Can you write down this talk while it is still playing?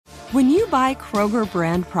When you buy Kroger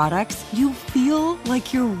brand products, you feel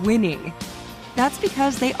like you're winning. That's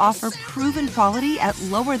because they offer proven quality at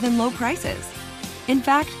lower than low prices. In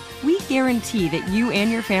fact, we guarantee that you and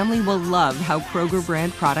your family will love how Kroger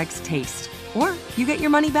brand products taste, or you get your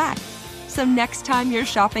money back. So next time you're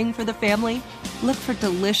shopping for the family, look for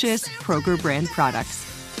delicious Kroger brand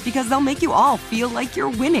products, because they'll make you all feel like you're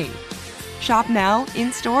winning. Shop now,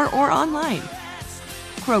 in-store, or online.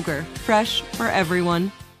 Kroger, fresh for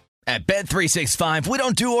everyone. At Bet365, we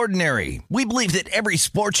don't do ordinary. We believe that every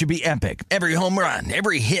sport should be epic. Every home run,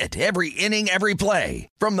 every hit, every inning, every play.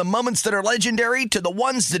 From the moments that are legendary to the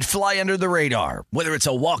ones that fly under the radar. Whether it's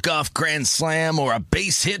a walk-off grand slam or a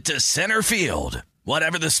base hit to center field.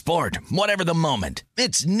 Whatever the sport, whatever the moment.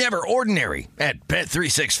 It's never ordinary at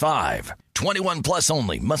Bet365. 21 plus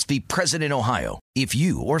only. Must be present in Ohio. If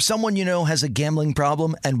you or someone you know has a gambling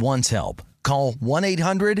problem and wants help, call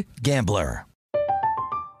 1-800-GAMBLER.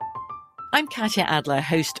 I'm Katya Adler,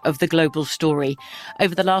 host of The Global Story.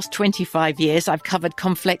 Over the last 25 years, I've covered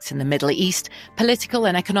conflicts in the Middle East, political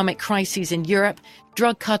and economic crises in Europe,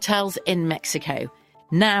 drug cartels in Mexico.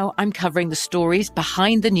 Now I'm covering the stories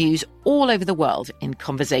behind the news all over the world in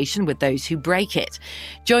conversation with those who break it.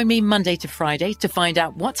 Join me Monday to Friday to find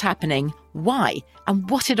out what's happening, why, and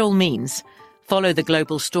what it all means. Follow The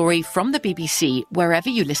Global Story from the BBC wherever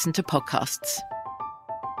you listen to podcasts.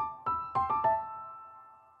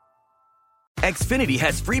 Xfinity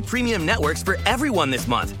has free premium networks for everyone this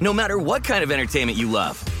month, no matter what kind of entertainment you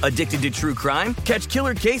love. Addicted to true crime? Catch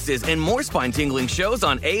killer cases and more spine-tingling shows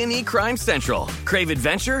on A&E Crime Central. Crave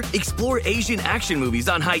adventure? Explore Asian action movies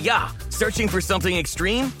on Hi-YAH. Searching for something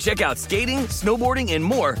extreme? Check out skating, snowboarding, and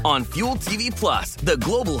more on Fuel TV Plus, the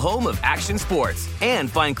global home of action sports. And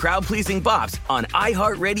find crowd-pleasing bops on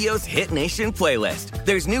iHeartRadio's Hit Nation playlist.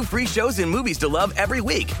 There's new free shows and movies to love every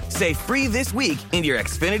week. Say free this week in your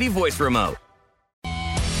Xfinity voice remote.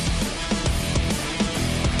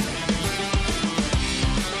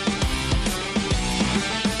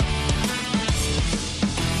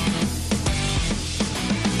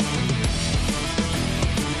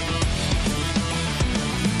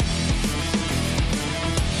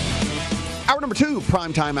 Hour number 2,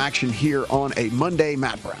 primetime action here on a Monday.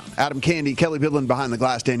 Matt Brown, Adam Candy, Kelly Bidlin behind the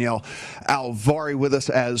glass, Danielle Alvari with us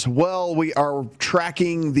as well. We are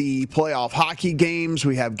tracking the playoff hockey games.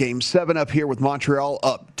 We have Game 7 up here with Montreal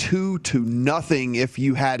up 2-0. If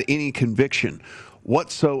you had any conviction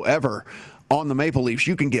whatsoever on the Maple Leafs,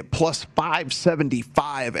 you can get plus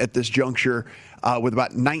 575 at this juncture with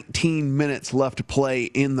about 19 minutes left to play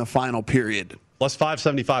in the final period. Plus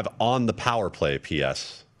 575 on the power play,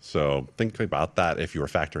 P.S. So think about that if you were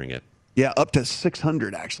factoring it. Yeah, up to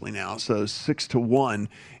 600 actually now. So 6-1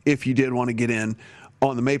 if you did want to get in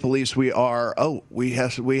on the Maple Leafs. We have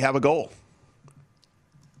a goal.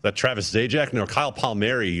 That Travis Zajac? No, Kyle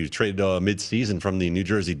Palmieri, who traded midseason from the New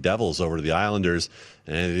Jersey Devils over to the Islanders,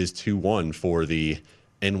 and it is 2-1 for the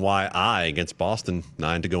NYI against Boston.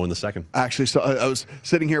 9 to go in the second. Actually, so I was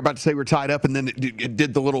sitting here about to say we're tied up, and then it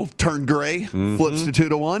did the little turn gray, flips to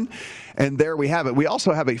 2-1, and there we have it. We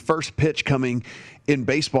also have a first pitch coming in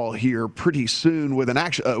baseball here pretty soon with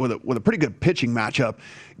with a pretty good pitching matchup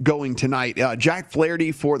going tonight. Jack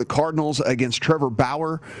Flaherty for the Cardinals against Trevor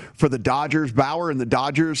Bauer for the Dodgers. Bauer and the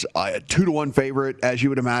Dodgers, a 2-1 favorite, as you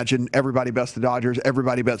would imagine. Everybody bets the Dodgers.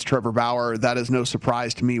 Everybody bets Trevor Bauer. That is no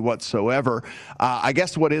surprise to me whatsoever. I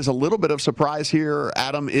guess what is a little bit of surprise here,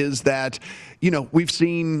 Adam, is that, we've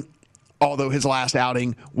seen, although his last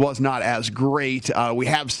outing was not as great, we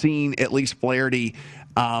have seen at least Flaherty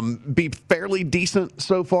be fairly decent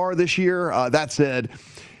so far this year. That said,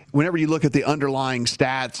 whenever you look at the underlying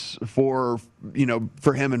stats for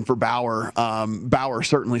him and for Bauer, Bauer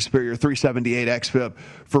certainly superior. 378 xFIP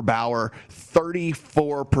for Bauer,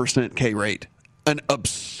 34% K rate, an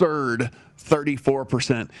absurd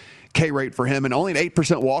 34% K rate for him, and only an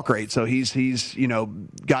 8% walk rate. So he's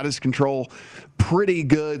got his control pretty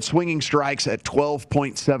good. Swinging strikes at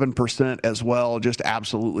 12.7% as well. Just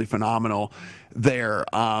absolutely phenomenal there.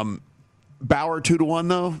 Bauer 2-1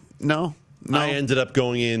 though? No. I ended up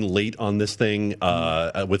going in late on this thing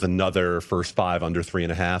with another first 5 under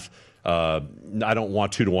 3.5. I don't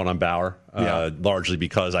want 2-1 on Bauer, largely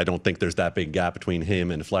because I don't think there's that big gap between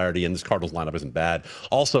him and Flaherty, and this Cardinals lineup isn't bad.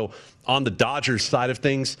 Also, on the Dodgers side of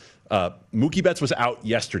things, Mookie Betts was out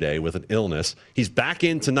yesterday with an illness. He's back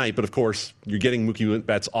in tonight, but of course, you're getting Mookie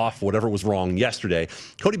Betts off whatever was wrong yesterday.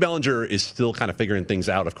 Cody Bellinger is still kind of figuring things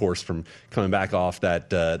out, of course, from coming back off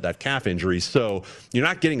that calf injury. So you're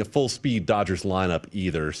not getting a full-speed Dodgers lineup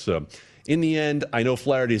either. So in the end, I know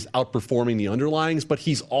Flaherty is outperforming the underlyings, but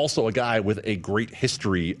he's also a guy with a great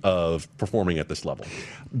history of performing at this level.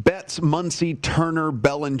 Betts, Muncy, Turner,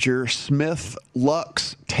 Bellinger, Smith,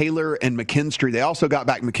 Lux, Taylor, and McKinstry. They also got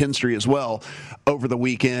back McKinstry as well over the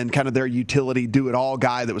weekend, kind of their utility do-it-all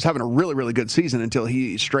guy that was having a really, really good season until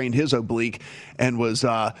he strained his oblique and was,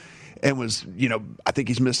 I think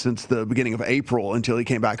he's missed since the beginning of April until he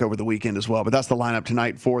came back over the weekend as well. But that's the lineup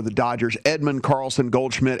tonight for the Dodgers. Edman, Carlson,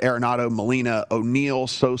 Goldschmidt, Arenado, Molina, O'Neill,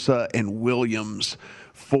 Sosa, and Williams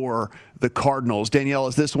for the Cardinals. Danielle,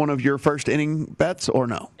 is this one of your first inning bets or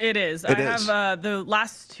no? It is. I have the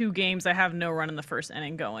last 2 games, I have no run in the first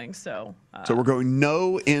inning going. So we're going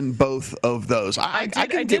no in both of those. I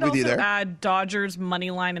can get with you there. I did also add Dodgers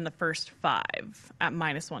money line in the first 5 at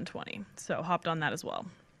 -120. So hopped on that as well.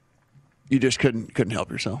 You just couldn't help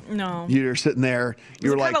yourself. No. You were sitting there.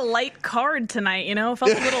 You were like, kind of a light card tonight, Felt a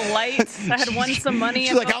little light. I had won some money.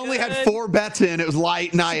 She's like, I only had 4 bets in. It was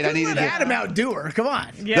light night. I needed to Adam outdo her. Come on.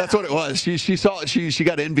 Yeah. That's what it was. She saw. She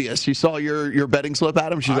got envious. She saw your betting slip,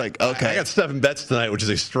 Adam. She's like, okay. I got 7 bets tonight, which is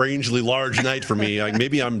a strangely large night for me. Like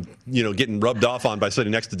maybe I'm getting rubbed off on by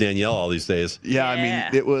sitting next to Danielle all these days. Yeah. I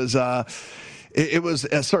mean, it was. It was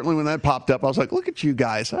certainly when that popped up, I was like, look at you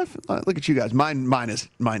guys. Look at you guys.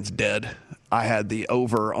 Mine's dead. I had the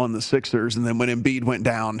over on the Sixers, and then when Embiid went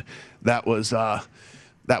down, that was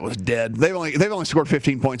dead. They've only scored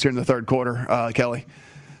 15 points here in the third quarter, Kelly.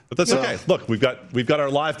 But that's okay. Look, we've got our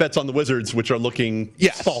live bets on the Wizards, which are looking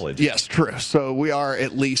solid. Yes, true. So we are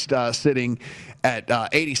at least sitting at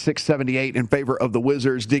 86-78 in favor of the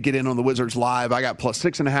Wizards. Did get in on the Wizards live. I got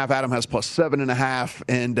 +6.5. Adam has +7.5,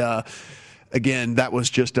 and again, that was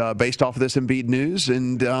just based off of this Embiid news,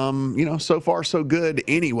 and so far so good.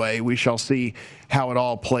 Anyway, we shall see how it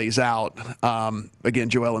all plays out. Again,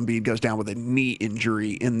 Joel Embiid goes down with a knee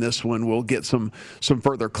injury in this one. We'll get some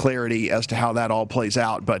further clarity as to how that all plays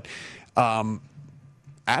out. But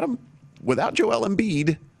Adam, without Joel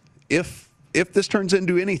Embiid, if this turns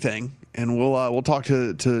into anything, and we'll talk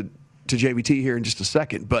to JVT here in just a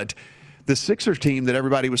second, but the Sixers team that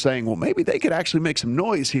everybody was saying, well, maybe they could actually make some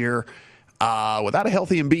noise here. Without a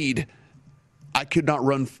healthy Embiid, I could not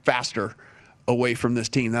run faster away from this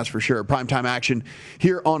team, that's for sure. Primetime action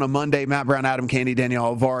here on a Monday. Matt Brown, Adam Candy,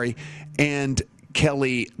 Danielle Alvari, and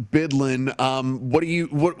Kelly Bidlin.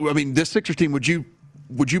 This Sixers team, would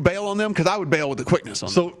you bail on them? Because I would bail with the quickness on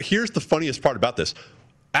them. So here's the funniest part about this.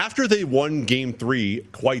 After they won Game 3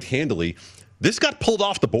 quite handily, this got pulled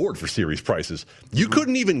off the board for series prices. You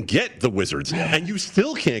couldn't even get the Wizards, and you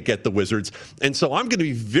still can't get the Wizards. And so I'm going to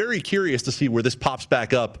be very curious to see where this pops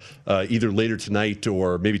back up either later tonight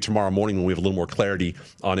or maybe tomorrow morning when we have a little more clarity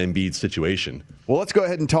on Embiid's situation. Well, let's go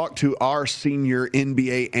ahead and talk to our senior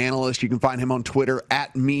NBA analyst. You can find him on Twitter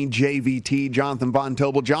at MeJVT, Jonathan Von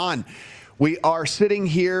Tobel. John, we are sitting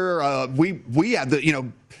here. We had the,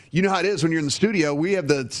 you know how it is when you're in the studio. We have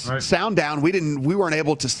the sound down. We weren't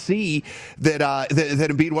able to see that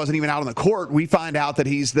Embiid wasn't even out on the court. We find out that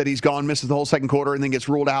he's gone, misses the whole second quarter, and then gets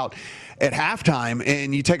ruled out at halftime.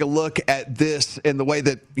 And you take a look at this and the way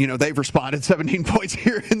that they've responded. 17 points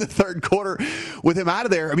here in the third quarter with him out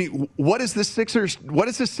of there. I mean, what is this Sixers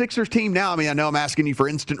team now? I mean, I know I'm asking you for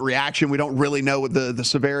instant reaction. We don't really know the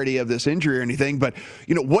severity of this injury or anything, but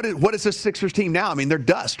what is this Sixers team now? I mean, they're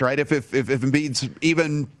dust, right? If Embiid's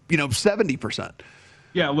even 70%.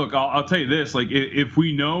 Yeah, look, I'll tell you this. Like, if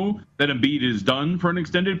we know that Embiid is done for an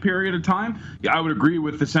extended period of time, I would agree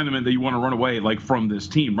with the sentiment that you want to run away, from this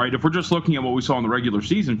team, right? If we're just looking at what we saw in the regular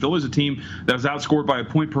season, Phil is a team that was outscored by a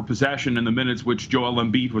point per possession in the minutes which Joel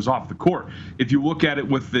Embiid was off the court. If you look at it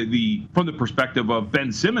with from the perspective of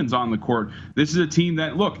Ben Simmons on the court, this is a team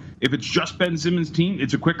that, look, if it's just Ben Simmons' team,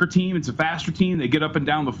 it's a quicker team, it's a faster team, they get up and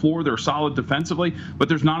down the floor, they're solid defensively, but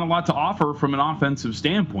there's not a lot to offer from an offensive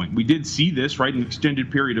standpoint. We did see this, right, in extended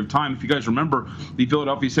period of time. If you guys remember the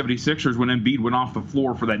Philadelphia 76ers, when Embiid went off the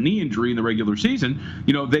floor for that knee injury in the regular season,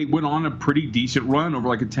 they went on a pretty decent run over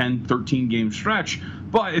like a 10, 13 game stretch.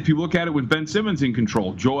 But if you look at it with Ben Simmons in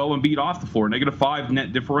control, Joel Embiid off the floor, -5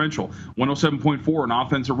 net differential, 107.4 in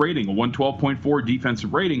offensive rating, a 112.4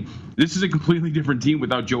 defensive rating. This is a completely different team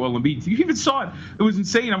without Joel Embiid. You even saw it. It was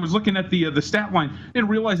insane. I was looking at the stat line. I didn't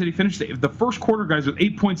realize that he finished the first quarter, guys, with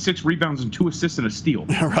 8.6 rebounds and 2 assists and a steal.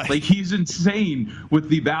 Right. Like, he's insane with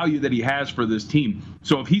the value that he has for this team.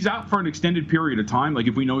 So if he's out for an extended period of time, like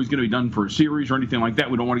if we know he's going to be done for a series or anything like that,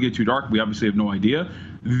 we don't want to get too dark. We obviously have no idea.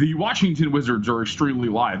 The Washington Wizards are extremely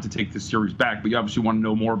live to take this series back, but you obviously want to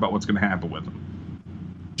know more about what's going to happen with them.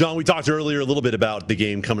 John, we talked earlier a little bit about the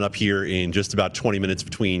game coming up here in just about 20 minutes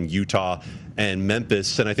between Utah and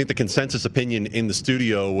Memphis, and I think the consensus opinion in the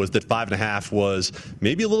studio was that 5.5 was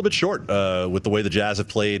maybe a little bit short with the way the Jazz have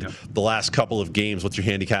played the last couple of games. What's your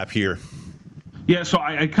handicap here? Yeah, so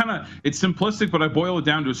I kind of, it's simplistic, but I boil it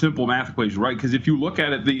down to a simple math equation, right? Because if you look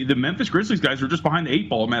at it, the Memphis Grizzlies guys are just behind the 8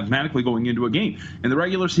 ball mathematically going into a game. In the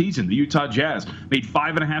regular season, the Utah Jazz made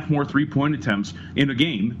 5.5 more three-point attempts in a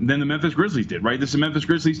game than the Memphis Grizzlies did, right? This is a Memphis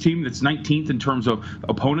Grizzlies team that's 19th in terms of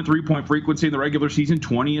opponent three-point frequency in the regular season,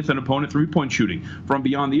 20th in opponent three-point shooting from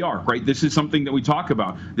beyond the arc, right? This is something that we talk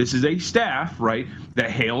about. This is a staff, right, that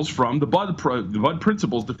hails from the Bud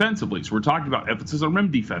principles defensively. So we're talking about emphasis on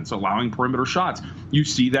rim defense, allowing perimeter shots. You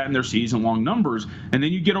see that in their season-long numbers, and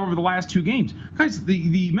then you get over the last 2 games. Guys,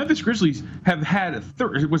 the Memphis Grizzlies have had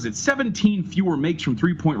 17 fewer makes from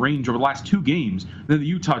three-point range over the last 2 games than the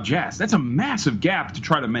Utah Jazz. That's a massive gap to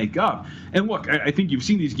try to make up. And look, I think you've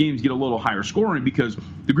seen these games get a little higher scoring because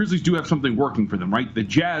the Grizzlies do have something working for them, right? The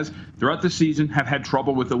Jazz, throughout the season, have had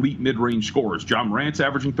trouble with elite mid-range scorers. John Morant's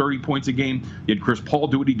averaging 30 points a game. You had Chris Paul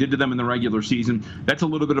do what he did to them in the regular season. That's a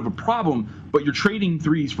little bit of a problem, but you're trading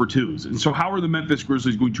 3s for 2s. And so how are the Memphis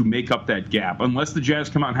Grizzlies going to make up that gap unless the Jazz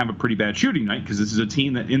come out and have a pretty bad shooting night, because this is a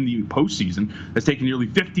team that in the postseason has taken nearly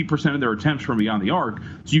 50% of their attempts from beyond the arc,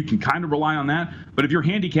 so you can kind of rely on that. But if you're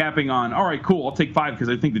handicapping on, all right, cool, I'll take 5 because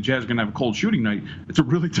I think the Jazz are going to have a cold shooting night, it's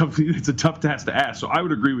a tough task to ask. So I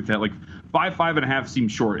would agree with that. Like 5.5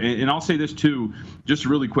 seems short. And I'll say this too, just a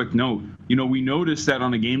really quick note. We notice that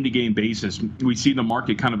on a game-to-game basis, we see the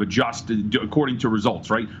market kind of adjust according to results,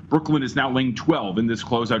 right? Brooklyn is now laying 12 in this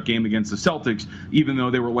closeout game against the Celtics, even though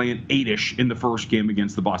they were laying 8-ish in the first game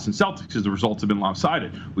against the Boston Celtics, because the results have been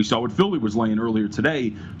lopsided. We saw what Philly was laying earlier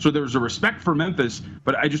today. So there's a respect for Memphis,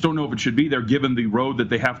 but I just don't know if it should be there given the road that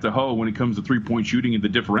they have to hoe when it comes to three-point shooting and the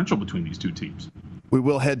differential between these 2 teams. We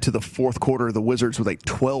will head to the fourth quarter. The Wizards with a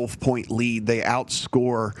 12-point lead. They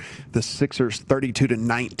outscore the Sixers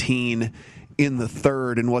 32-19 in the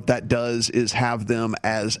third, and what that does is have them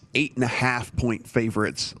as 8.5-point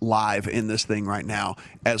favorites live in this thing right now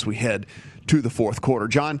as we head to the fourth quarter.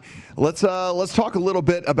 John, let's talk a little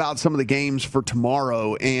bit about some of the games for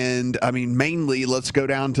tomorrow, and I mean mainly let's go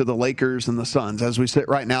down to the Lakers and the Suns. As we sit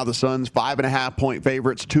right now, the Suns 5.5-point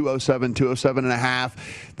favorites, 207.5.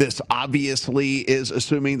 This obviously is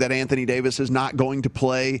assuming that Anthony Davis is not going to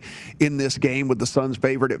play in this game, with the Suns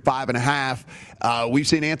favored at 5.5. We've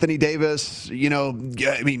seen Anthony Davis,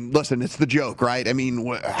 I mean, listen, it's the joke, right? I mean,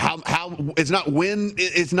 how it's not when,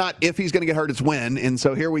 it's not if he's going to get hurt, it's when. And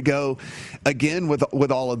so here we go again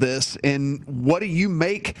with all of this. And what do you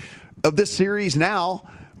make of this series now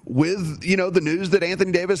with, the news that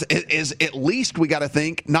Anthony Davis is at least, we got to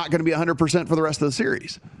think, not going to be 100% for the rest of the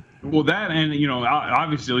series? Well, that and,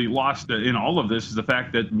 obviously lost in all of this is the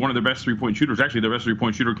fact that one of their best three-point shooters, actually their best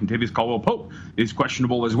three-point shooter, Kentavious Caldwell-Pope, is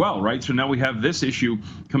questionable as well, right? So now we have this issue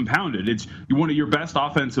compounded. It's one of your best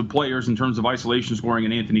offensive players in terms of isolation scoring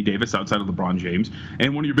in Anthony Davis outside of LeBron James,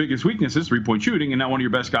 and one of your biggest weaknesses, three-point shooting, and now one of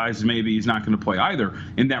your best guys is maybe he's not going to play either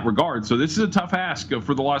in that regard. So this is a tough ask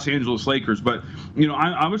for the Los Angeles Lakers. But,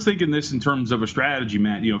 I was thinking this in terms of a strategy,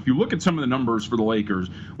 Matt. If you look at some of the numbers for the Lakers,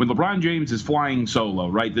 when LeBron James is flying solo,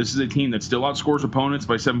 right, this is a team that still outscores opponents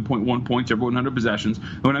by 7.1 points every 100 possessions.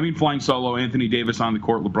 And when I mean flying solo, Anthony Davis on the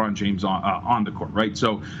court, LeBron James on the court, right?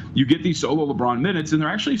 So you get these solo LeBron minutes, and they're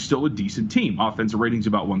actually still a decent team. Offensive rating's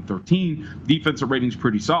about 113. Defensive rating's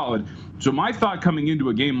pretty solid. So my thought coming into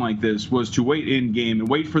a game like this was to wait in game and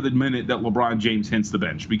wait for the minute that LeBron James hits the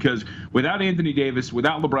bench. Because without Anthony Davis,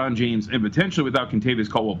 without LeBron James, and potentially without Kentavious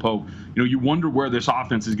Caldwell-Pope, you wonder where this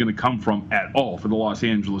offense is going to come from at all for the Los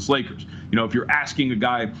Angeles Lakers. If you're asking a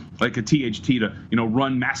guy like a THT to,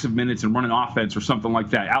 run massive minutes and run an offense or something like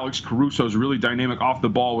that. Alex Caruso is really dynamic off the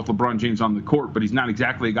ball with LeBron James on the court, but he's not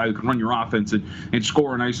exactly a guy who can run your offense and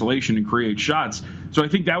score in isolation and create shots. So I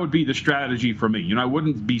think that would be the strategy for me. I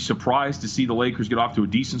wouldn't be surprised to see the Lakers get off to a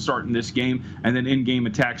decent start in this game and then in-game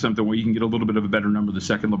attack something where you can get a little bit of a better number the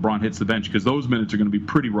second LeBron hits the bench, because those minutes are going to be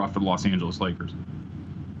pretty rough for the Los Angeles Lakers.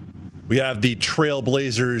 We have the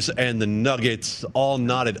Trailblazers and the Nuggets all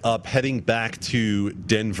knotted up, heading back to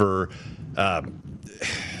Denver. I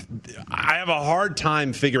have a hard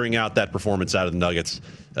time figuring out that performance out of the Nuggets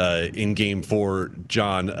in Game 4,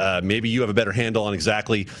 John. Maybe you have a better handle on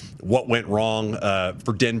exactly what went wrong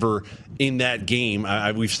for Denver in that game.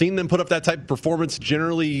 We've seen them put up that type of performance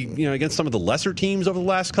generally, against some of the lesser teams over the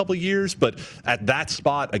last couple of years, but at that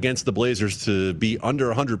spot against the Blazers to be under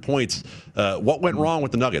 100 points, what went wrong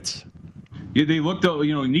with the Nuggets? They looked,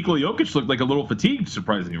 Nikola Jokic looked like a little fatigued,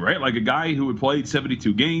 surprisingly, right? Like a guy who had played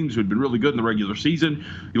 72 games, who had been really good in the regular season.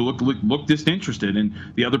 You look disinterested, and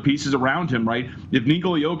the other pieces around him, right? If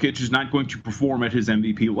Nikola Jokic is not going to perform at his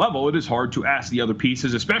MVP level, it is hard to ask the other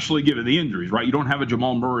pieces, especially given the injuries, right? You don't have a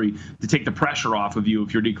Jamal Murray to take the pressure off of you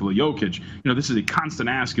if you're Nikola Jokic. This is a constant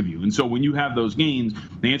ask of you, and so when you have those games,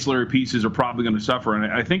 the ancillary pieces are probably going to suffer,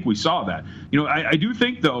 and I think we saw that. I do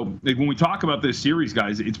think, though, like when we talk about this series,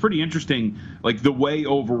 guys, it's pretty interesting, like the way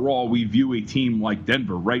overall we view a team like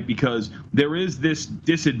Denver, right? Because there is this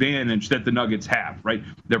disadvantage that the Nuggets have, right?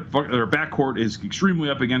 Their backcourt is extremely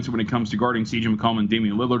up against it when it comes to guarding C.J. McCollum and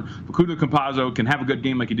Damian Lillard. Facundo Campazzo can have a good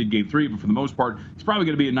game like he did Game 3, but for the most part, he's probably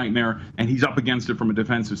going to be a nightmare, and he's up against it from a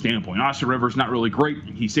defensive standpoint. Austin Rivers, not really great.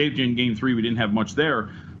 He saved you in Game 3. We didn't have much there.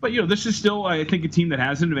 But, this is still, I think, a team that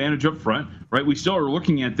has an advantage up front, right? We still are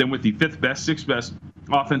looking at them with the 5th best, 6th best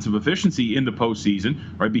offensive efficiency in the postseason,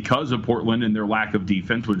 right, because of Portland and their lack of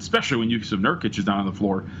defense, especially when Jusuf Nurkic is not on the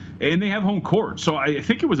floor. And they have home court. So I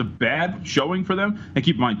think it was a bad showing for them. And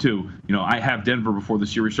keep in mind, too, I have Denver before the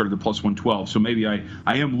series started at plus 112. So maybe I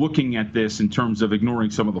am looking at this in terms of ignoring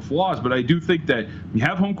some of the flaws. But I do think that you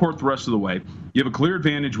have home court the rest of the way. You have a clear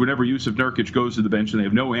advantage whenever Jusuf Nurkic goes to the bench and they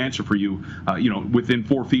have no answer for you, within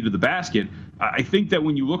 4 feet of the basket. I think that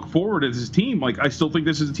when you look forward as this team, I still think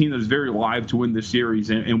this is a team that is very live to win this series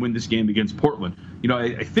and win this game against Portland.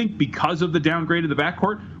 I think because of the downgrade of the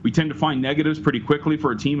backcourt, we tend to find negatives pretty quickly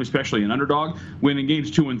for a team, especially an underdog. When in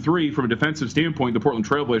games 2 and 3, from a defensive standpoint, the Portland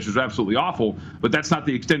Trailblazers are absolutely awful, but that's not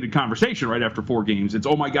the extended conversation right after 4 games. It's,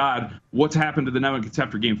 oh my God, what's happened to the Nuggets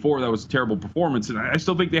after Game 4? That was a terrible performance. And I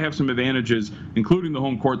still think they have some advantages, including the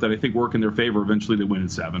home court, that I think work in their favor. Eventually they win in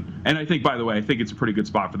 7. And I think, by the way, it's a pretty good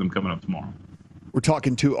spot for them coming up tomorrow. We're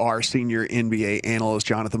talking to our senior NBA analyst,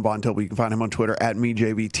 Jonathan Bontempo. You can find him on Twitter at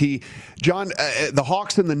MeJVT. John, the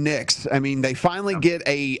Hawks and the Knicks, they finally get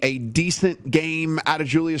a decent game out of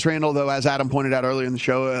Julius Randle, though, as Adam pointed out earlier in the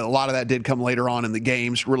show, a lot of that did come later on in the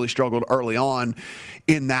games, really struggled early on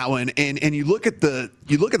in that one. And you look at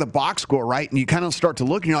the box score, right, and you kind of start to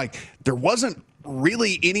look, and you're like, there wasn't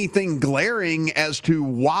really anything glaring as to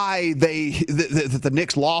why the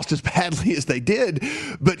Knicks lost as badly as they did.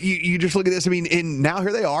 But you just look at this, and now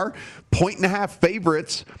here they are, 1.5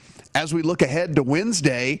 favorites as we look ahead to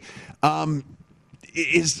Wednesday. Are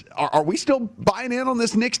we still buying in on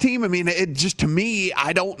this Knicks team? It just, to me,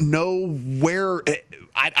 I don't know where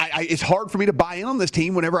it's hard for me to buy in on this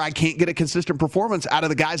team whenever I can't get a consistent performance out of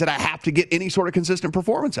the guys that I have to get any sort of consistent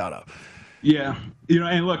performance out of. Yeah.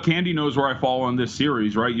 And look, Candy knows where I fall on this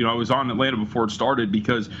series, right? I was on Atlanta before it started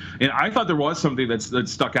and I thought there was something that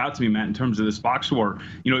stuck out to me, Matt, in terms of this box score.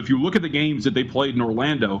 If you look at the games that they played in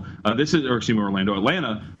Atlanta,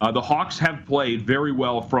 the Hawks have played very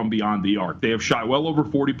well from beyond the arc. They have shot well over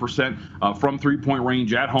 40% from three-point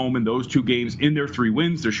range at home in those 2 games. In their 3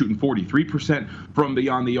 wins, they're shooting 43% from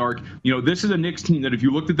beyond the arc. This is a Knicks team that if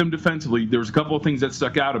you looked at them defensively, there's a couple of things that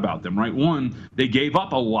stuck out about them, right? One, they gave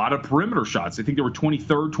up a lot of perimeter shots. I think they were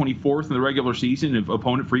 23rd, 24th in the regular season of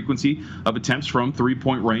opponent frequency of attempts from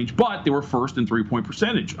 3-point range, but they were first in 3-point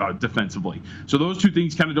percentage defensively. So those 2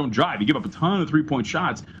 things kind of don't jive. You give up a ton of 3-point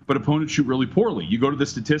shots, but opponents shoot really poorly. You go to the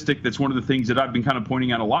statistic, that's one of the things that I've been kind of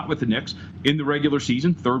pointing out a lot with the Knicks. In the regular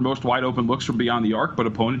season, 3rd most wide open looks from beyond the arc, but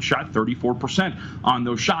opponents shot 34% on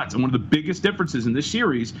those shots. And one of the biggest differences in this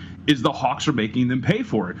series is the Hawks are making them pay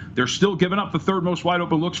for it. They're still giving up the 3rd most wide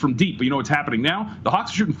open looks from deep, but you know what's happening now? The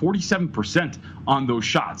Hawks are shooting 47% on those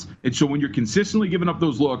shots. And so when you're consistently giving up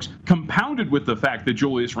those looks, compounded with the fact that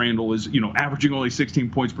Julius Randle is, averaging only 16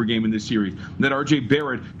 points per game in this series, that RJ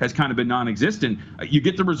Barrett has kind of been non-existent, you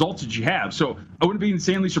get the results that you have. So I wouldn't be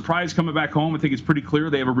insanely surprised coming back home. I think it's pretty clear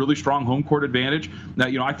they have a really strong home court advantage. Now,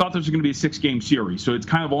 I thought this was going to be a 6-game series, so it's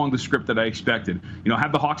kind of along the script that I expected.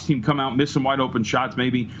 Have the Hawks team come out, miss some wide open shots,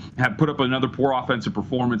 maybe have put up another poor offensive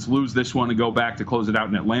performance, lose this one, and go back to close it out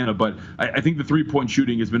in Atlanta. But I think the 3-point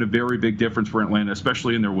shooting has been a very big difference for Atlanta,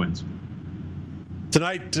 especially in their wins.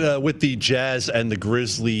 Tonight with the Jazz and the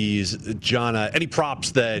Grizzlies, John, any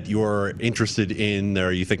props that you're interested in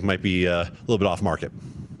or you think might be a little bit off market?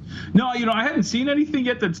 No, I hadn't seen anything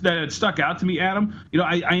yet that stuck out to me, Adam.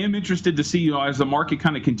 I am interested to see, as the market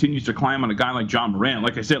kind of continues to climb on a guy like John Morant.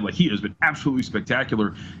 Like I said, he has been absolutely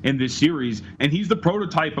spectacular in this series, and he's the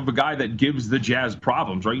prototype of a guy that gives the Jazz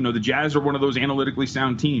problems, right? The Jazz are one of those analytically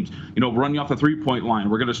sound teams. Run you off the 3-point line.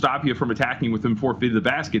 We're going to stop you from attacking within 4 feet of the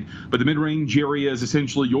basket, but the mid-range area is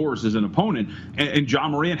essentially yours as an opponent, and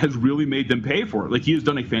John Morant has really made them pay for it. He has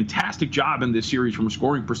done a fantastic job in this series from a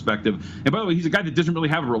scoring perspective. And by the way, he's a guy that doesn't really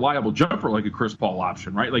have a reliable jumper like a Chris Paul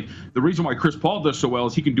option, right? Like the reason why Chris Paul does so well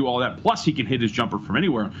is he can do all that. Plus he can hit his jumper from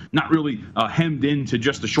anywhere, not really hemmed into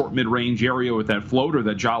just a short mid-range area with that floater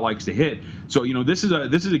that Ja likes to hit. So, this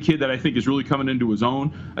is a kid that I think is really coming into his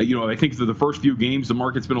own. I think for the first few games, the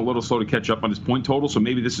market's been a little slow to catch up on his point total. So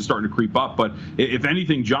maybe this is starting to creep up. But if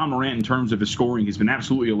anything, Ja Morant, in terms of his scoring, has been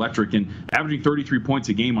absolutely electric and averaging 33 points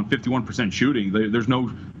a game on 51% shooting. There's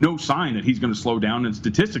no sign that he's going to slow down. And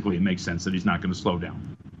statistically, it makes sense that he's not going to slow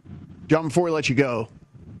down. John, before we let you go,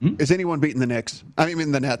 is anyone beating the Knicks? I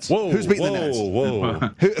mean, the Nets. Who's beating the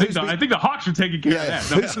Nets? I think the Hawks are taking care of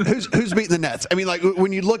that. Who's beating the Nets? I mean, like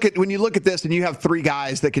when you look at this and you have three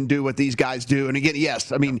guys that can do what these guys do, and again,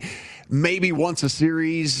 yes, I mean, maybe once a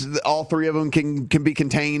series, all three of them can be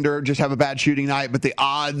contained or just have a bad shooting night, but the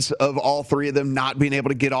odds of all three of them not being able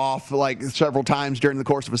to get off like several times during the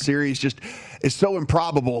course of a series just is so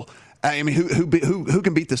improbable. I mean, who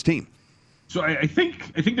can beat this team? So I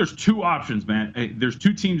think there's two options, man. There's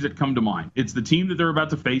two teams that come to mind. It's the team that they're about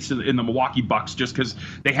to face in the Milwaukee Bucks, just because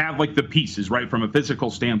they have like the pieces, right, from a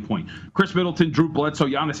physical standpoint. Chris Middleton, Drew Bledsoe,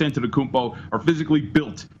 Giannis Antetokounmpo are physically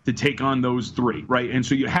built to take on those three, right? And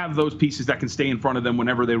so you have those pieces that can stay in front of them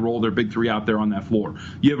whenever they roll their big three out there on that floor.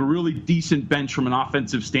 You have a really decent bench from an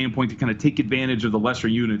offensive standpoint to kind of take advantage of the lesser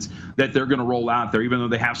units that they're going to roll out there, even though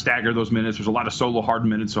they have staggered those minutes. There's a lot of solo hard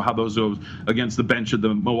minutes, so how those go against the bench of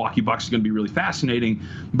the Milwaukee Bucks is going to be really fascinating.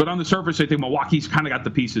 But on the surface, I think Milwaukee's kind of got the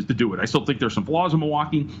pieces to do it. I still think there's some flaws in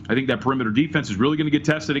Milwaukee. I think that perimeter defense is really going to get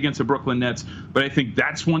tested against the Brooklyn Nets. But I think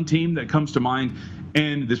that's one team that comes to mind.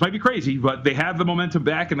 And this might be crazy, but they have the momentum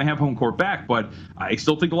back and they have home court back. But I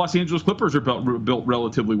still think the Los Angeles Clippers are built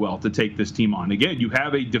relatively well to take this team on. Again, you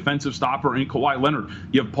have a defensive stopper in Kawhi Leonard.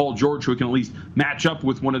 You have Paul George, who can at least match up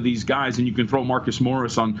with one of these guys, and you can throw Marcus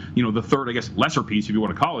Morris on, the third, I guess, lesser piece, if you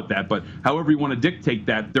want to call it that. But however you want to dictate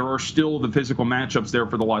that, there are still the physical matchups there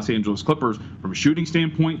for the Los Angeles Clippers. From a shooting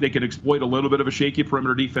standpoint, they can exploit a little bit of a shaky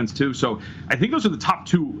perimeter defense too. So I think those are the top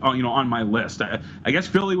two, on my list. I guess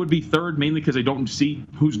Philly would be third, mainly because I don't see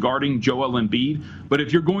who's guarding Joel Embiid. But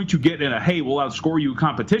if you're going to get in a, hey, we'll outscore you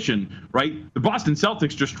competition, right? The Boston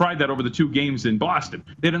Celtics just tried that over the two games in Boston.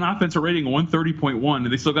 They had an offensive rating of 130.1,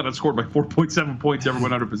 and they still got outscored by 4.7 points every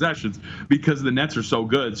 100 possessions because the Nets are so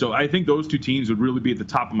good. So I think those two teams would really be at the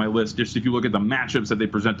top of my list, just if you look at the matchups that they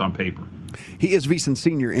present on paper. He is VSiN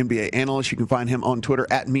Senior NBA analyst. You can find him on Twitter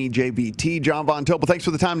at MeJVT. John Von Tobel, thanks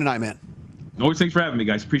for the time tonight, man. Always thanks for having me,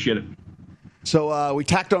 guys. Appreciate it. So we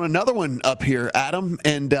tacked on another one up here, Adam,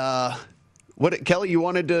 and Kelly? You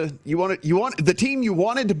wanted the team you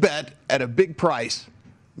wanted to bet at a big price.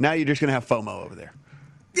 Now you're just gonna have FOMO over there.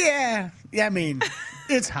 Yeah. I mean,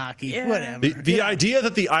 it's hockey. Yeah. Whatever. The idea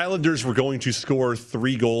that the Islanders were going to score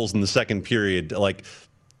 3 goals in the second period,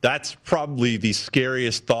 that's probably the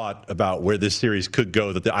scariest thought about where this series could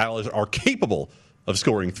go. That the Islanders are capable of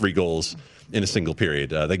scoring 3 goals in a single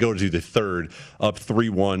period. They go to the third, up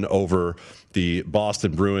 3-1 over the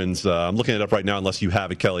Boston Bruins. I'm looking it up right now, unless you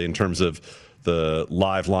have it, Kelly, in terms of the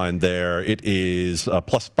live line there. It is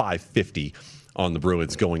plus 550 on the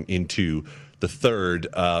Bruins going into the third.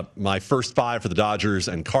 My first 5 for the Dodgers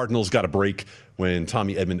and Cardinals got a break when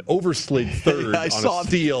Tommy Edman overslid third on a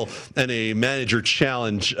steal, and a manager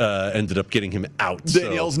challenge ended up getting him out.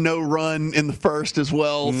 Daniel's no run in the first as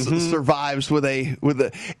well, survives with a,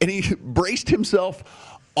 and he braced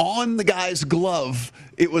himself on the guy's glove.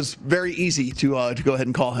 It was very easy to go ahead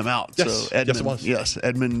and call him out. Yes, so Edman, yes, it was. Yes,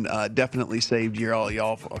 Edman definitely saved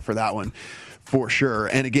y'all for that one. For sure.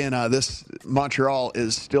 And again, this Montreal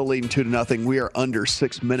is still leading 2-0. We are under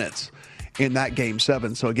 6 minutes in that game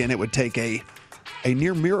 7. So again, it would take a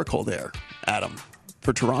near miracle there, Adam,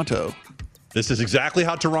 for Toronto. This is exactly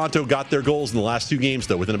how Toronto got their goals in the last 2 games,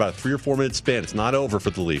 though, within about a 3 or 4 minute span. It's not over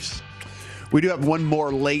for the Leafs. We do have one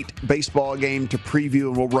more late baseball game to preview,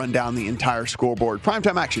 and we'll run down the entire scoreboard.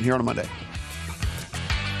 Primetime action here on a Monday.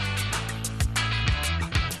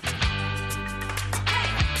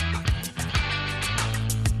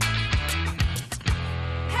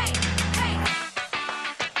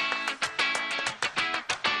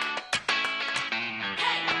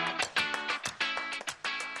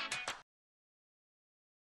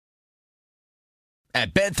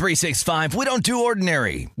 At Bet365, we don't do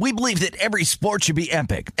ordinary. We believe that every sport should be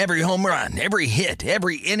epic. Every home run, every hit,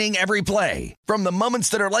 every inning, every play. From the moments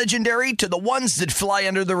that are legendary to the ones that fly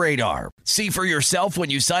under the radar. See for yourself when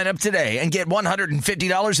you sign up today and get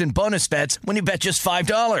 $150 in bonus bets when you bet just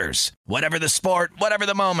 $5. Whatever the sport, whatever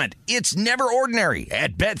the moment, it's never ordinary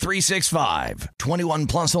at Bet365. 21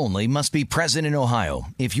 plus only. Must be present in Ohio.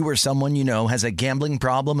 If you or someone you know has a gambling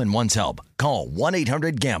problem and wants help, call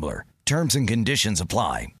 1-800-GAMBLER. Terms and conditions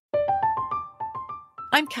apply.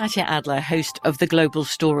 I'm Katya Adler, host of The Global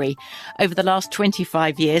Story. Over the last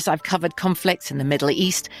 25 years, I've covered conflicts in the Middle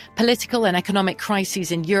East, political and economic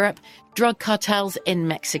crises in Europe, drug cartels in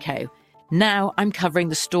Mexico. Now I'm covering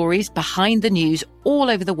the stories behind the news all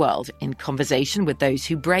over the world in conversation with those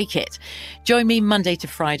who break it. Join me Monday to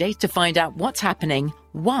Friday to find out what's happening,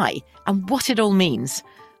 why, and what it all means.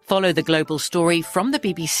 Follow The Global Story from the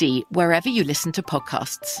BBC wherever you listen to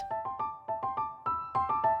podcasts.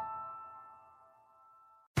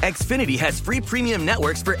 Xfinity has free premium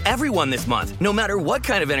networks for everyone this month, no matter what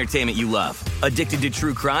kind of entertainment you love. Addicted to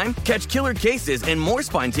true crime? Catch killer cases and more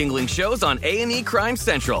spine-tingling shows on A&E Crime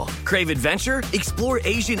Central. Crave adventure? Explore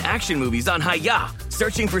Asian action movies on Hi-YAH.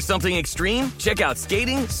 Searching for something extreme? Check out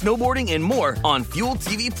skating, snowboarding, and more on Fuel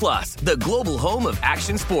TV Plus, the global home of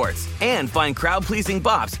action sports. And find crowd-pleasing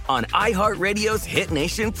bops on iHeartRadio's Hit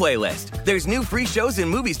Nation playlist. There's new free shows and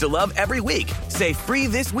movies to love every week. Say free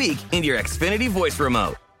this week in your Xfinity voice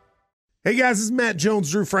remote. Hey guys, this is Matt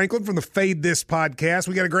Jones, Drew Franklin from the Fade This podcast.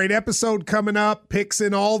 We got a great episode coming up, picks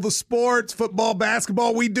in all the sports, football,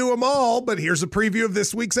 basketball, we do them all, but here's a preview of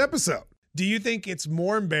this week's episode. Do you think it's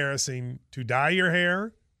more embarrassing to dye your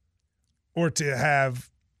hair or to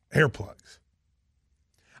have hair plugs?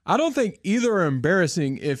 I don't think either are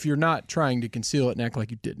embarrassing if you're not trying to conceal it and act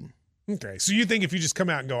like you didn't. Okay, so you think if you just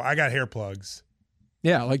come out and go, I got hair plugs.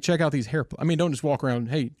 Yeah, like check out these hair plugs. I mean, don't just walk around,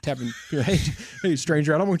 hey, tapping, hey,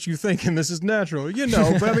 stranger, I don't want you thinking this is natural. You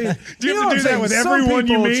know, but I mean, do you have to do that with everyone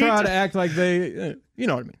you meet? Try to act like they, you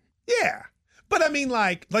know what I mean? Yeah. But I mean,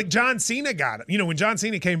 like John Cena got it. You know, when John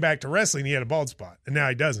Cena came back to wrestling, he had a bald spot, and now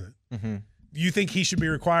he doesn't. Mm-hmm. You think he should be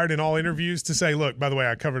required in all interviews to say, look, by the way,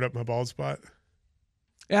 I covered up my bald spot?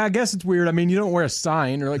 Yeah, I guess it's weird. I mean, you don't wear a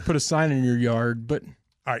sign or like put a sign in your yard, but.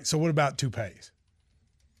 All right, so what about toupees?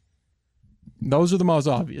 Those are the most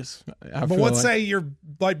obvious. But let's say you're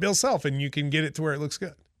like Bill Self and you can get it to where it looks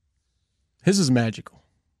good. His is magical.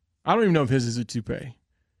 I don't even know if his is a toupee.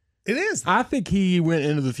 It is. I think he went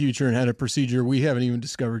into the future and had a procedure we haven't even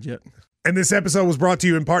discovered yet. And this episode was brought to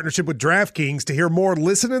you in partnership with DraftKings. To hear more,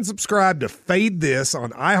 listen and subscribe to Fade This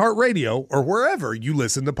on iHeartRadio or wherever you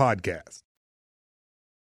listen to podcasts.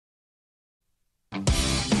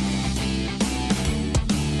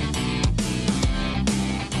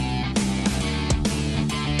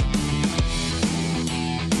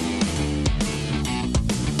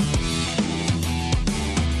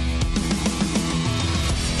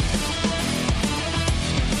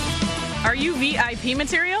 Are you VIP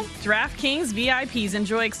material? DraftKings VIPs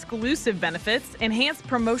enjoy exclusive benefits, enhanced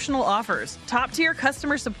promotional offers, top-tier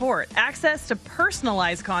customer support, access to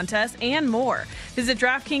personalized contests, and more. Visit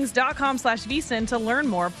DraftKings.com/VSiN to learn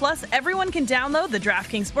more. Plus, everyone can download the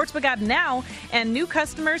DraftKings Sportsbook app now, and new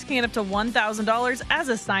customers can get up to $1,000 as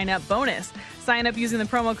a sign-up bonus. Sign up using the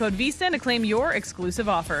promo code VSiN to claim your exclusive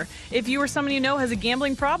offer. If you or someone you know has a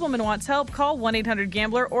gambling problem and wants help, call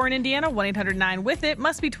 1-800-GAMBLER or in Indiana, 1-800-9-WITH-IT.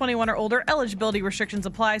 Must be 21 or older. Eligibility restrictions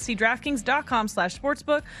apply. See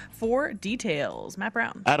DraftKings.com/sportsbook for details. Matt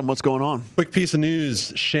Brown. Adam, what's going on? Quick piece of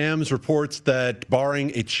news. Shams reports that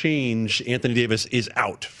barring a change, Anthony Davis is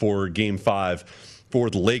out for Game 5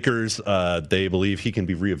 for the Lakers. They believe he can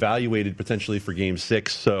be reevaluated potentially for Game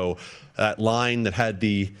 6. So that line that had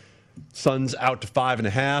the Suns out to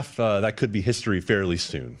 5.5. That could be history fairly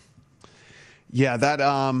soon. Yeah, that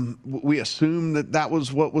we assumed that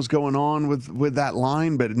was what was going on with that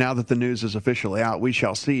line, but now that the news is officially out, we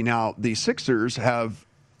shall see. Now, the Sixers have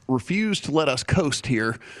refused to let us coast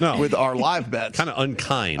here with our live bets. Kind of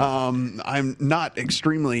unkind. I'm not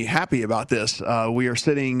extremely happy about this. We are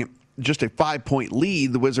sitting just a 5-point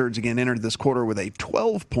lead. The Wizards, again, entered this quarter with a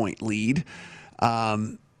 12-point lead.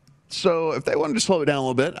 So if they wanted to slow it down a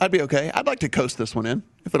little bit, I'd be okay. I'd like to coast this one in,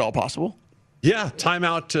 if at all possible. Yeah,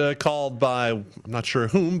 timeout called by, I'm not sure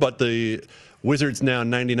whom, but the Wizards now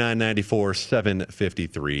 99-94,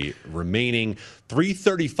 7:53 remaining.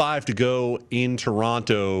 3:35 to go in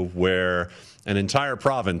Toronto, where an entire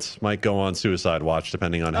province might go on suicide watch,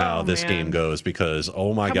 depending on how this game goes, because,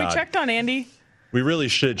 oh my God. Have we checked on Andy? We really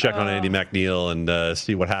should check on Andy McNeil and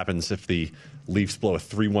see what happens if the Leafs blow a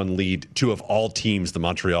 3-1 lead to, of all teams, the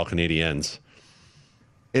Montreal Canadiens.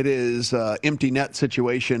 It is empty net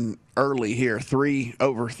situation early here.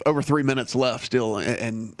 Over 3 minutes left still,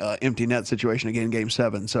 and empty net situation again, Game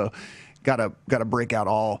 7. So got to break out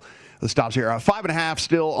all the stops here. 5.5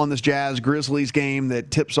 still on this Jazz Grizzlies game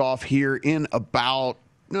that tips off here in about,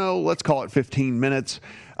 let's call it 15 minutes.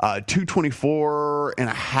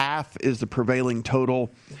 224.5 is the prevailing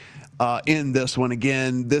total in this one.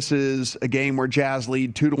 Again, this is a game where Jazz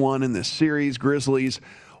lead 2-1 in this series. Grizzlies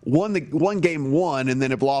won game one and then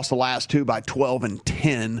have lost the last two by 12 and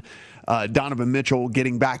 10. Donovan Mitchell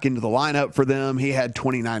getting back into the lineup for them. He had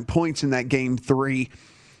 29 points in that game 3.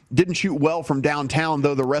 Didn't shoot well from downtown,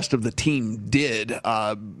 though the rest of the team did.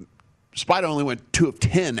 Spider only went 2 of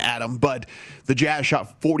 10 at him, but the Jazz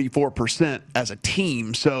shot 44% as a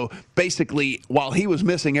team. So basically, while he was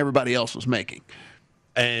missing, everybody else was making.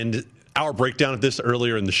 And our breakdown of this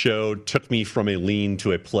earlier in the show took me from a lean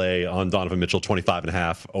to a play on Donovan Mitchell,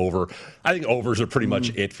 25.5 over. I think overs are pretty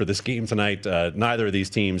much it for this game tonight. Neither of these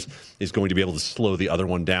teams is going to be able to slow the other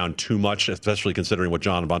one down too much, especially considering what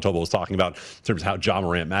John Von Tobel was talking about in terms of how Ja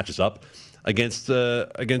Morant matches up against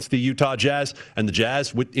the Utah Jazz. And the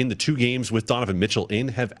Jazz, in the 2 games with Donovan Mitchell in,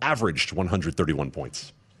 have averaged 131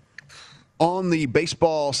 points. On the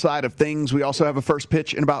baseball side of things, we also have a first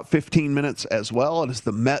pitch in about 15 minutes as well. It is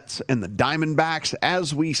the Mets and the Diamondbacks.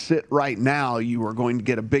 As we sit right now, you are going to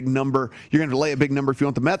get a big number. You're going to lay a big number if you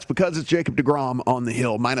want the Mets because it's Jacob deGrom on the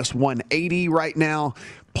hill. Minus 180 right now.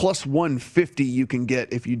 Plus 150 you can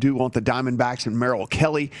get if you do want the Diamondbacks and Merrill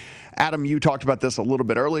Kelly. Adam, you talked about this a little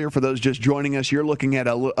bit earlier. For those just joining us, you're looking at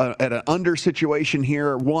an under situation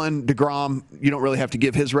here. One, deGrom, you don't really have to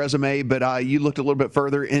give his resume, but you looked a little bit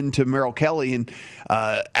further into Merrill Kelly, and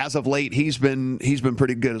as of late, he's been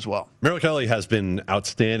pretty good as well. Merrill Kelly has been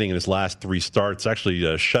outstanding in his last 3 starts.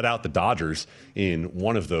 Actually, shut out the Dodgers in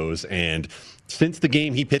one of those, and since the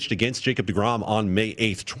game he pitched against Jacob deGrom on May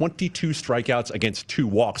 8th, 22 strikeouts against 2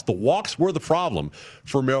 walks. The walks were the problem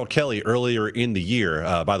for Merrill Kelly earlier in the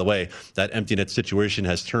year. By the way, that empty net situation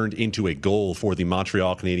has turned into a goal for the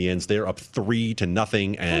Montreal Canadiens. They're up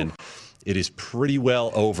 3-0, and it is pretty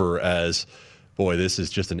well over as... Boy, this is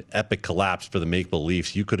just an epic collapse for the Maple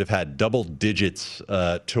Leafs. You could have had double digits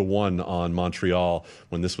to 1 on Montreal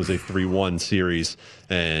when this was a 3-1 series.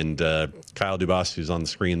 And Kyle Dubas, who's on the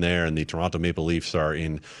screen there, and the Toronto Maple Leafs are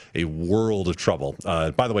in a world of trouble.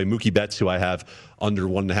 By the way, Mookie Betts, who I have under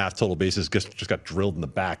 1.5 total bases, just got drilled in the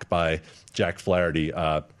back by Jack Flaherty.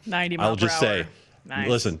 90 I'll just say,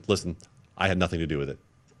 nice. listen, I had nothing to do with it.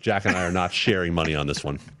 Jack and I are not sharing money on this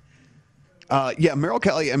one. Merrill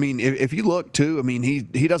Kelly, I mean, if you look, too, I mean,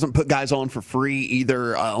 he doesn't put guys on for free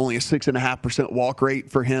either. Only a 6.5% walk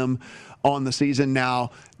rate for him on the season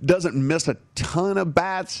now. Doesn't miss a ton of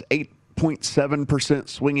bats, 8.7%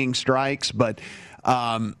 swinging strikes. But,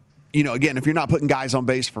 again, if you're not putting guys on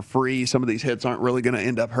base for free, some of these hits aren't really going to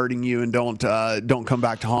end up hurting you and don't come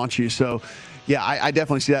back to haunt you. So, yeah, I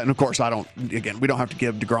definitely see that. And, of course, we don't have to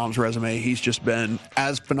give deGrom's resume. He's just been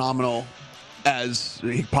as phenomenal as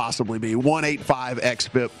he could possibly be. 185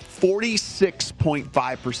 xFIP,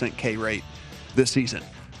 46.5% K rate this season.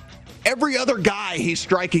 Every other guy he's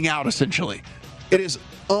striking out, essentially. It is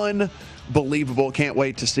unbelievable. Can't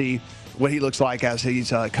wait to see what he looks like as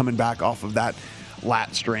he's coming back off of that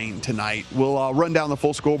lat strain tonight. We'll run down the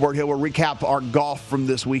full scoreboard here. We'll recap our golf from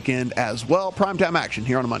this weekend as well. Primetime action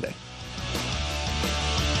here on a Monday.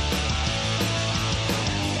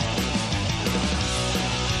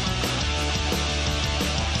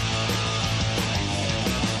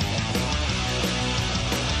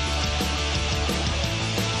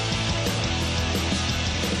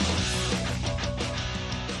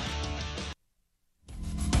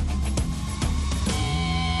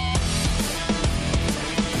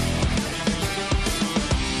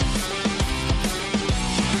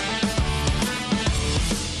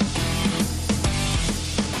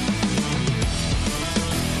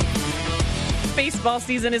 Baseball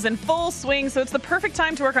season is in full swing, so it's the perfect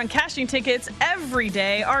time to work on cashing tickets every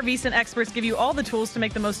day. Our VSiN experts give you all the tools to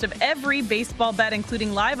make the most of every baseball bet,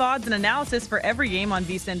 including live odds and analysis for every game on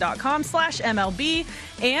vsin.com/MLB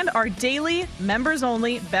and our daily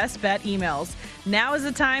members-only best bet emails. Now is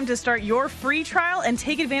the time to start your free trial and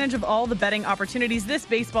take advantage of all the betting opportunities this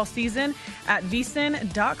baseball season at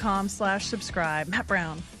vsin.com/subscribe. Matt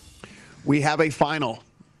Brown. We have a final.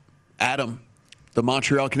 Adam. The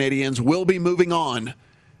Montreal Canadiens will be moving on.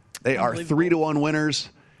 They are 3-1 winners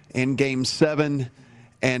in Game 7.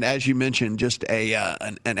 And as you mentioned, just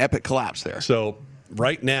an epic collapse there. So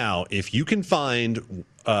right now, if you can find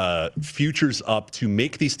futures up to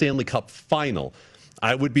make the Stanley Cup final,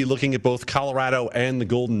 I would be looking at both Colorado and the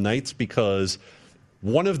Golden Knights because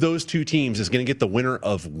one of those two teams is going to get the winner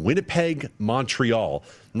of Winnipeg-Montreal.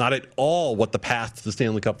 Not at all what the path to the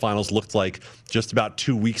Stanley Cup Finals looked like just about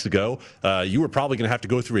 2 weeks ago. You were probably going to have to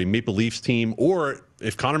go through a Maple Leafs team, or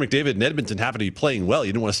if Connor McDavid and Edmonton happen to be playing well,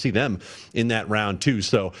 you didn't want to see them in that round too.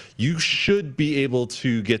 So you should be able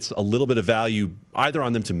to get a little bit of value either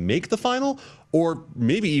on them to make the final or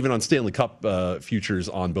maybe even on Stanley Cup futures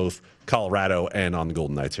on both Colorado and on the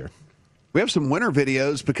Golden Knights here. We have some winner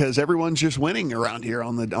videos because everyone's just winning around here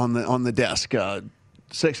on the desk.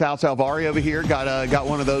 6 outs Alvari over here got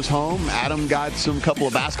one of those home. Adam got some couple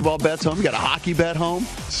of basketball bets home. Got a hockey bet home.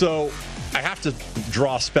 So I have to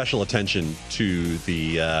draw special attention to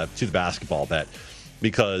the basketball bet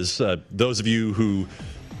because those of you who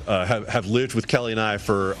have lived with Kelly and I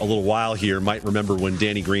for a little while here might remember when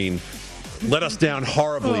Danny Green let us down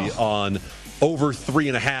horribly on over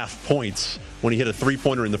 3.5 points when he hit a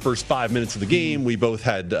 3-pointer in the first 5 minutes of the game. We both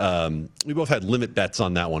had limit bets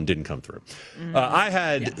on that one. Didn't come through. I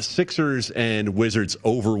had Sixers and Wizards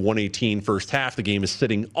over 118 first half. The game is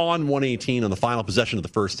sitting on 118 on the final possession of the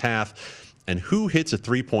first half. And who hits a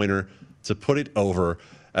 3-pointer to put it over,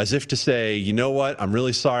 as if to say, you know what? I'm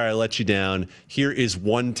really sorry I let you down. Here is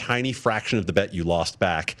one tiny fraction of the bet you lost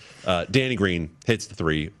back. Danny Green hits the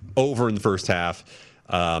 3 over in the first half.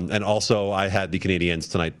 And also, I had the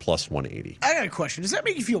Canadiens tonight plus 180. I got a question. Does that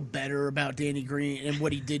make you feel better about Danny Green and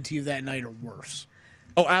what he did to you that night, or worse?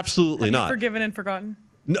 Oh, absolutely not. Forgiven and forgotten?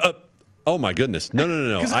 No, oh my goodness,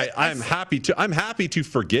 no. I'm happy to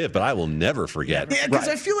forgive, but I will never forget. Yeah, because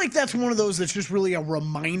I feel like that's one of those that's just really a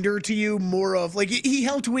reminder to you, more of like he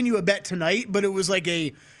helped win you a bet tonight, but it was like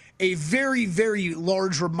a very, very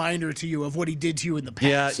large reminder to you of what he did to you in the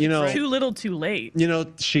past. Yeah, Too little, too late.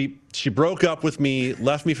 She broke up with me,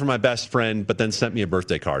 left me for my best friend, but then sent me a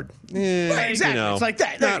birthday card. Right, exactly. It's like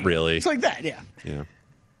that. Not really. It's like that, yeah. Yeah.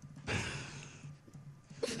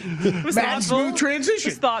 Matt, smooth transition.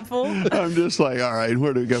 It was thoughtful. I'm just like, all right,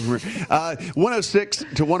 where do we go from here? 106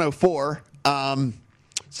 to 104.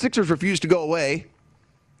 Sixers refused to go away,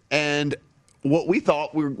 and what we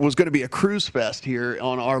thought was going to be a cruise fest here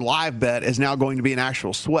on our live bet is now going to be an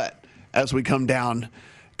actual sweat as we come down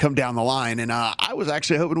the line. And I was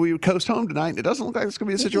actually hoping we would coast home tonight. It doesn't look like it's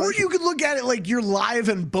going to be a situation. Or you could look at it like you're live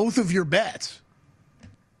in both of your bets.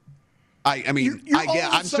 I mean,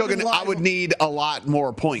 I'm still going to. I would need a lot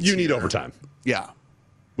more points. You need overtime. Yeah.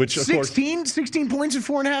 Which, of 16 points in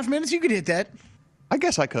 4.5 minutes. You could hit that. I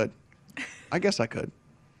guess I could.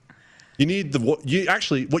 You need what you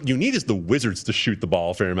need is the Wizards to shoot the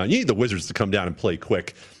ball a fair amount. You need the Wizards to come down and play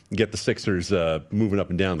quick and get the Sixers moving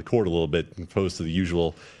up and down the court a little bit, opposed to the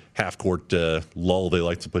usual half-court lull they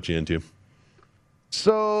like to put you into.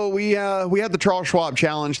 So we had the Charles Schwab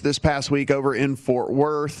Challenge this past week over in Fort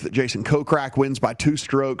Worth. Jason Kokrak wins by 2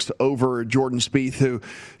 strokes over Jordan Spieth, who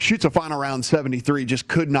shoots a final round 73, just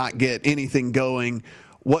could not get anything going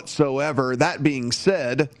whatsoever. That being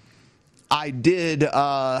said, I did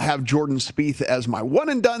have Jordan Spieth as my one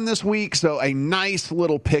and done this week, so a nice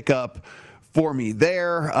little pickup for me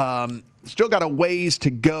there. Still got a ways to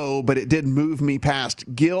go, but it did move me past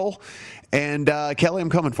Gill. And Kelly, I'm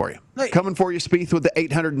coming for you. Coming for you, Spieth, with the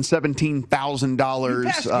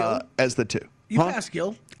 $817,000 as the 2. You passed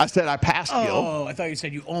Gill. I said I passed Gill. Oh, I thought you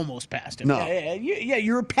said you almost passed him. No. Yeah,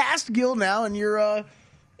 you're past Gill now, and you're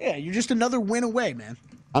just another win away, man.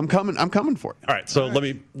 I'm coming for you. All right, so let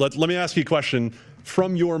me ask you a question.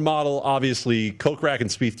 From your model, obviously, Kokrak and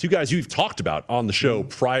Spieth, 2 guys you've talked about on the show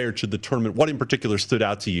prior to the tournament. What in particular stood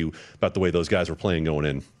out to you about the way those guys were playing going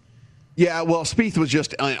in? Yeah, well, Spieth was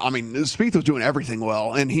Spieth was doing everything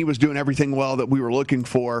well, and he was doing everything well that we were looking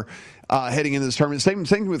for heading into this tournament. Same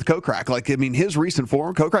thing with Kokrak.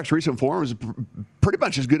 Kokrak's recent form is pretty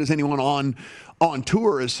much as good as anyone on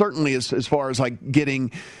tour, as certainly as far as like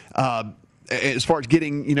getting. As far as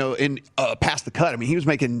getting, in past the cut, I mean, he was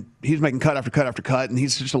making cut after cut after cut, and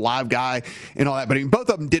he's just a live guy and all that. But I mean, both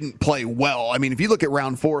of them didn't play well. I mean, if you look at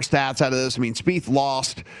round 4 stats out of this, I mean, Spieth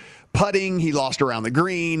lost putting, he lost around the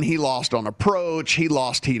green, he lost on approach, he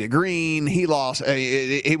lost tee to green, he lost.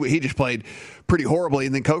 He just played pretty horribly,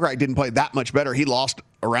 and then Kokrak didn't play that much better. He lost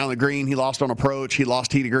around the green, he lost on approach, he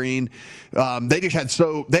lost tee to green. They had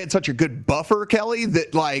such a good buffer, Kelly,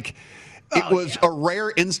 that like. It was a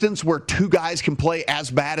rare instance where 2 guys can play as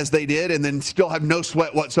bad as they did and then still have no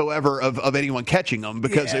sweat whatsoever of anyone catching them,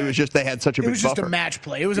 because it was just they had such a big buffer. It was just a match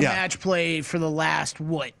play. It was a match play for the last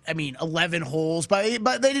 11 holes, but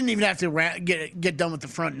they didn't even have to get done with the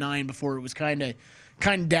front 9 before it was kind of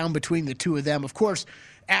down between the 2 of them. Of course,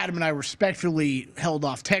 Adam and I respectfully held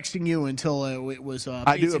off texting you until it was.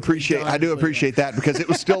 I do appreciate that, because it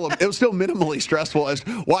was still minimally stressful as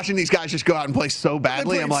watching these guys just go out and play so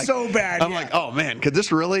badly. I'm like, oh man, could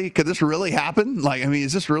this really happen? Like, I mean,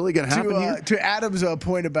 is this really going to happen here? To Adam's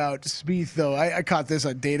point about Spieth, though, I caught this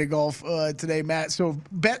on Data Golf today, Matt. So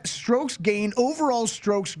overall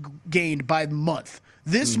strokes gained by month.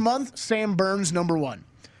 This month, Sam Burns #1.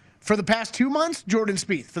 For the past 2 months, Jordan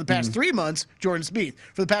Spieth. For the past 3 months, Jordan Spieth.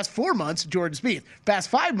 For the past 4 months, Jordan Spieth. Past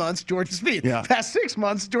 5 months, Jordan Spieth. Yeah. Past 6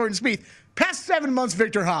 months, Jordan Spieth. Past 7 months,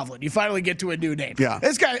 Victor Hovland. You finally get to a new name. Yeah.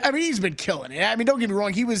 This guy, I mean, he's been killing it. I mean, don't get me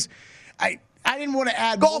wrong. He was, I didn't want to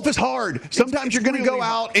add. Golf is hard. Sometimes you're going to go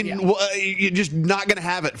out and you're just not going to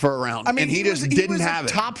have it for a round. I mean, and he just didn't have it.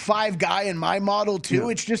 Top 5 guy in my model too. Yeah.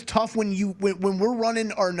 It's just tough when we're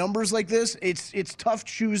running our numbers like this. It's tough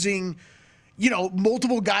choosing,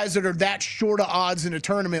 multiple guys that are that short of odds in a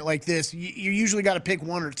tournament like this. You usually got to pick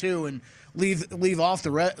one or two and leave off the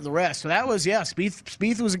rest. So that was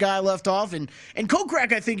Spieth was a guy left off, and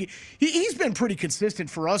Kokrak, I think he's been pretty consistent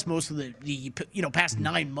for us most of the past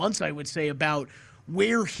 9 months, I would say, about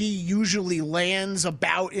where he usually lands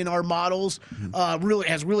about in our models.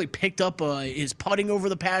 Really picked up his putting over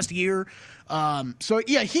the past year.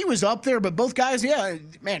 He was up there, but both guys,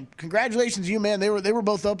 man, congratulations to you, man. They were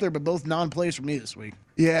both up there, but both non-plays for me this week.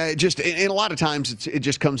 Yeah, and a lot of times it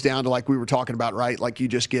just comes down to, like we were talking about, right? Like you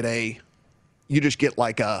get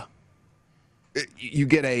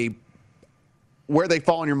where they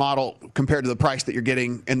fall in your model compared to the price that you're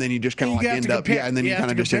getting, and then you just kind of end up, and then you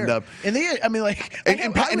kind of just end up. And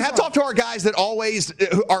hats off to our guys that always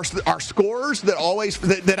are scorers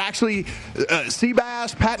that actually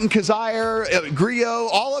Seabass, Patton Kazire, Griot,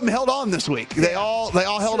 all of them held on this week. They all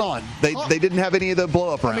held on. They didn't have any of the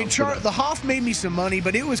blow up rounds. The Hoff made me some money,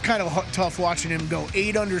 but it was kind of tough watching him go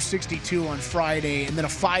 8 under 62 on Friday, and then a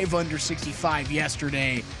 5 under 65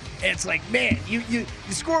 yesterday. It's like, man, you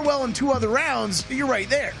score well in 2 other rounds, you're right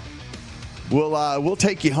there. We'll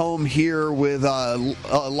take you home here with a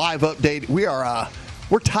live update.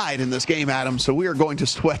 We're tied in this game, Adam, so we are going to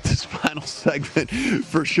sweat this final segment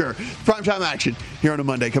for sure. Primetime action here on a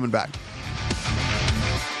Monday coming back.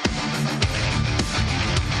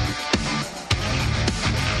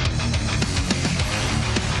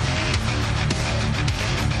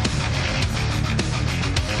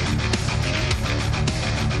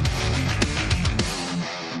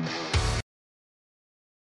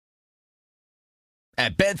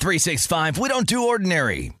 At Bet365, we don't do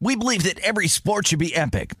ordinary. We believe that every sport should be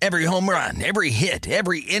epic. Every home run, every hit,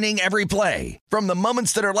 every inning, every play. From the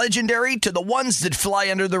moments that are legendary to the ones that fly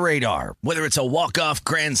under the radar. Whether it's a walk-off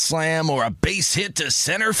grand slam or a base hit to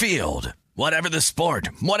center field. Whatever the sport,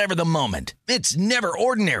 whatever the moment. It's never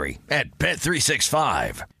ordinary at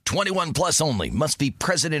Bet365. 21 plus only. Must be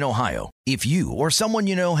present in Ohio. If you or someone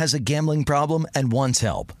you know has a gambling problem and wants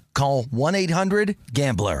help, call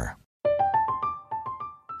 1-800-GAMBLER.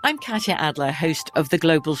 I'm Katya Adler, host of The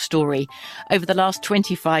Global Story. Over the last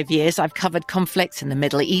 25 years, I've covered conflicts in the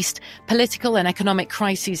Middle East, political and economic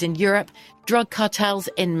crises in Europe, drug cartels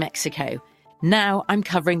in Mexico. Now I'm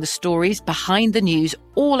covering the stories behind the news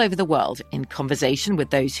all over the world in conversation with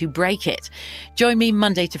those who break it. Join me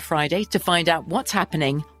Monday to Friday to find out what's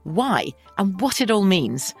happening, why, and what it all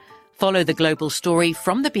means. Follow The Global Story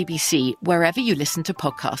from the BBC wherever you listen to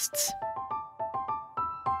podcasts.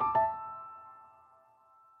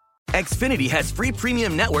 Xfinity has free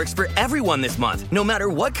premium networks for everyone this month, no matter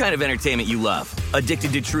what kind of entertainment you love.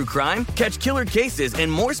 Addicted to true crime? Catch killer cases and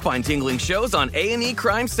more spine-tingling shows on A&E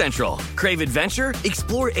Crime Central. Crave adventure?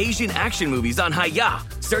 Explore Asian action movies on Hi-YAH.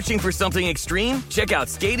 Searching for something extreme? Check out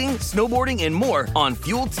skating, snowboarding, and more on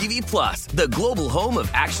Fuel TV Plus, the global home of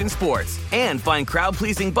action sports. And find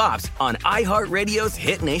crowd-pleasing bops on iHeartRadio's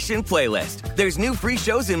Hit Nation playlist. There's new free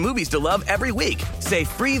shows and movies to love every week. Say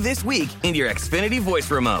free this week in your Xfinity voice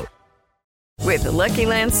remote. With the Lucky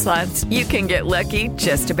Land Slots, you can get lucky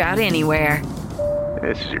just about anywhere.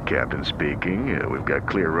 This is your captain speaking. We've got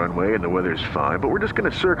clear runway and the weather's fine, but we're just going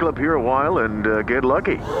to circle up here a while and get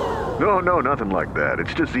lucky. No, nothing like that.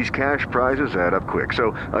 It's just these cash prizes add up quick.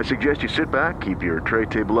 So I suggest you sit back, keep your tray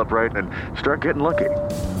table upright, and start getting lucky.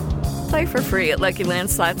 Play for free at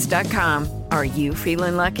LuckyLandSlots.com. Are you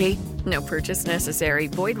feeling lucky? No purchase necessary.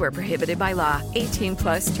 Void where prohibited by law. 18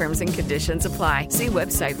 plus terms and conditions apply. See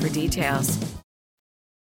website for details.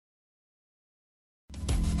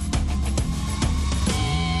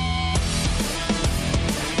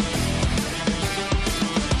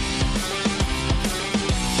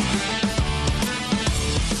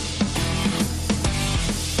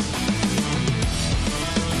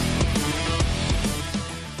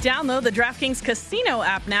 Download the DraftKings Casino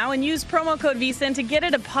app now and use promo code VSIN to get a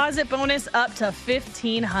deposit bonus up to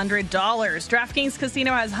 $1,500. DraftKings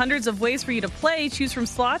Casino has hundreds of ways for you to play. Choose from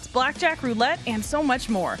slots, blackjack, roulette, and so much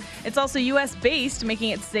more. It's also U.S.-based, making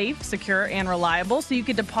it safe, secure, and reliable, so you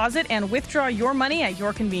can deposit and withdraw your money at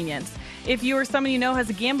your convenience. If you or someone you know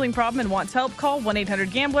has a gambling problem and wants help, call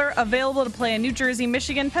 1-800-GAMBLER. Available to play in New Jersey,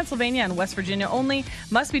 Michigan, Pennsylvania, and West Virginia only.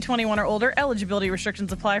 Must be 21 or older. Eligibility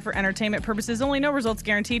restrictions apply for entertainment purposes only. No results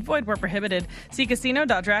guaranteed. Void where prohibited. See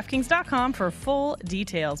casino.draftkings.com for full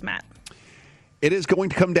details. Matt. It is going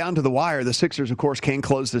to come down to the wire. The Sixers, of course, can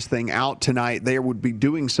close this thing out tonight. They would be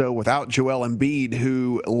doing so without Joel Embiid,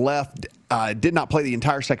 who left, did not play the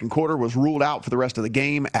entire second quarter, was ruled out for the rest of the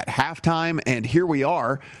game at halftime. And here we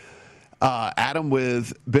are, Adam,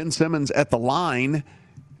 with Ben Simmons at the line,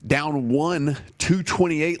 down 1,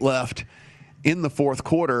 2:28 left in the fourth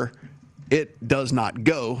quarter. It does not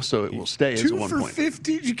go, so it will stay as a 1 point. 2 for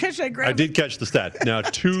 15. Did you catch that, Graham? I did catch the stat. Now,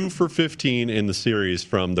 2 for 15 in the series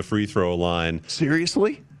from the free throw line.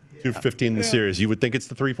 Seriously? 2 for 15 in the series. You would think it's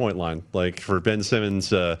the 3-point line. Like for Ben Simmons,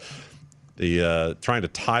 trying to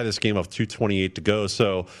tie this game up 2:28 to go.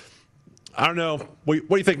 So I don't know. What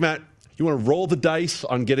do you think, Matt? You want to roll the dice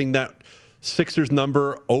on getting that Sixers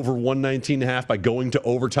number over 119.5 by going to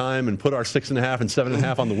overtime and put our 6.5 and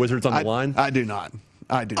 7.5 on the Wizards on the line? I do not.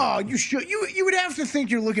 Oh, you should. You would have to think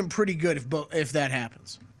you're looking pretty good if that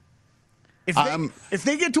happens. If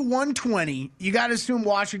they get to 120, you got to assume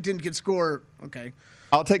Washington can score. Okay.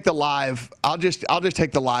 I'll take the live. I'll just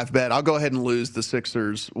take the live bet. I'll go ahead and lose the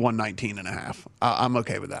Sixers 119.5. I'm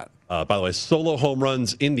okay with that. By the way, solo home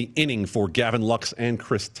runs in the inning for Gavin Lux and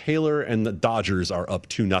Chris Taylor, and the Dodgers are up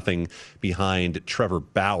 2-0 behind Trevor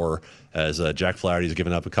Bauer as Jack Flaherty's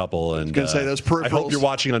given up a couple. And going to say those peripherals. I hope you're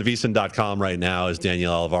watching on VSiN.com right now as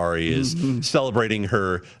Danielle Alvari is celebrating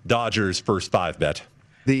her Dodgers first 5 bet.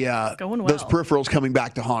 Those peripherals coming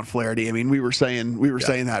back to haunt Flaherty. I mean, we were saying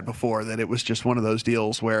that before, that it was just one of those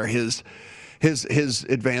deals where his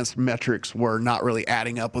advanced metrics were not really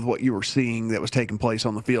adding up with what you were seeing that was taking place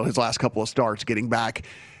on the field. His last couple of starts getting back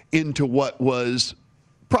into what was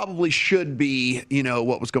probably should be,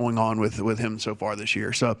 what was going on with him so far this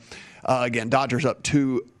year. So again, Dodgers up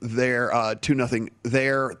 2-0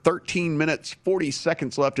 there. 13 minutes, 40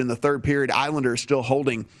 seconds left in the third period. Islanders still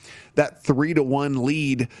holding that 3-1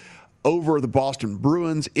 lead over the Boston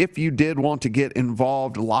Bruins. If you did want to get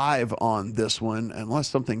involved live on this one, unless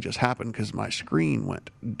something just happened because my screen went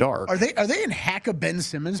dark. Are they in hack a Ben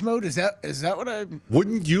Simmons mode? Is that what I?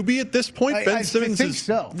 Wouldn't you be at this point? Ben Simmons I think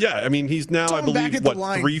so. Yeah, I mean he's now I believe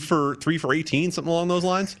 3 for 18, something along those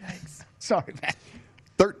lines. Sorry, man.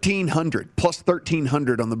 1,300 plus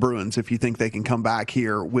 1,300 on the Bruins if you think they can come back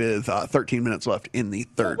here with 13 minutes left in the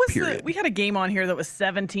third period. We had a game on here that was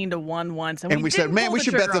 17-1 once, and we said, man, we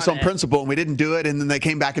should bet this on principle, and we didn't do it. And then they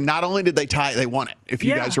came back, and not only did they tie it, they won it. If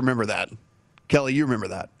you guys remember that, Kelly, you remember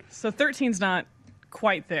that. So 13's not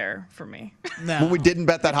quite there for me. No. When we didn't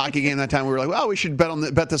bet that hockey game that time, we were like, well, we should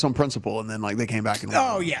bet this on principle, and then they came back and won.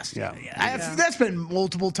 Oh yes, yeah. That's been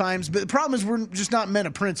multiple times, but the problem is we're just not men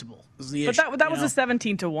of principle. But that was a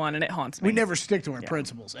 17-1, and it haunts me. We never stick to our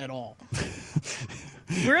principles at all.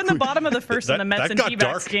 We're in the bottom of the first in the Mets and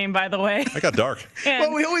D-backs game, by the way. That got dark.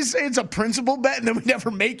 Well, we always say it's a principle bet, and then we never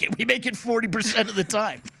make it. We make it 40% of the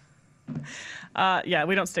time.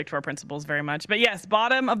 We don't stick to our principles very much. But yes,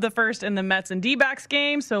 bottom of the first in the Mets and D-backs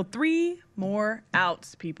game. So 3 more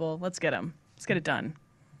outs, people. Let's get them. Let's get it done.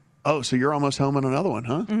 Oh, so you're almost home on another one,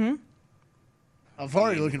 huh? Mm-hmm. I'm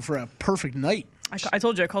already looking for a perfect night. I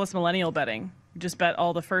told you, I call this millennial betting. You just bet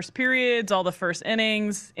all the first periods, all the first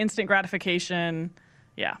innings, instant gratification.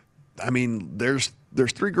 Yeah. I mean, there's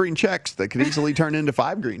 3 green checks that could easily turn into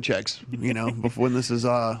 5 green checks. Before when this is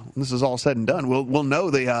all said and done, we'll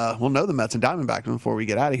know the Mets and Diamondbacks before we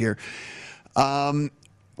get out of here.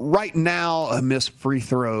 Right now, a missed free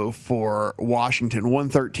throw for Washington.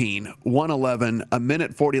 113, 111, a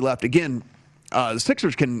minute 40 left. Again, the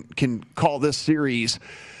Sixers can call this series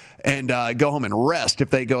and go home and rest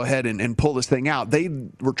if they go ahead and pull this thing out. They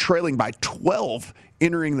were trailing by 12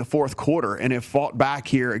 entering the fourth quarter and have fought back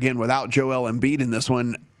here again without Joel Embiid in this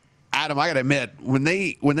one. Adam, I got to admit, when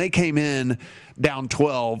they came in down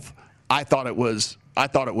 12, I thought it was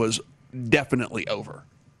definitely over.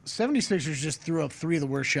 76ers just threw up 3 of the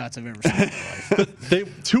worst shots I've ever seen in my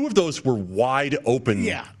life. 2 of those were wide open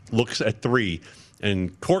looks at 3.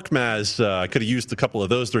 And Korkmaz could have used a couple of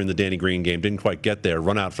those during the Danny Green game. Didn't quite get there.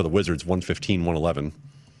 Run out for the Wizards, 115-111.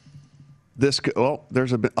 There's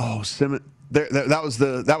a bit. Oh, Simmons. That was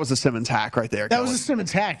the Simmons hack right there. That was a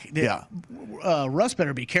Simmons hack. Yeah. Russ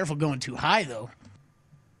better be careful going too high, though.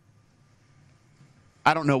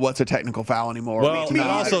 I don't know what's a technical foul anymore. Well,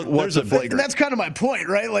 what's a flagrant? That's kind of my point,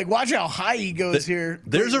 right? Like, watch how high he goes here.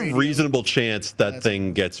 There's a reasonable chance that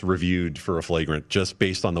thing gets reviewed for a flagrant just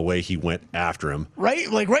based on the way he went after him. Right?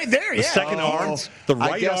 Like right there, the second arm, the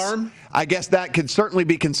right arm. I guess that could certainly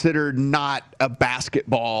be considered not a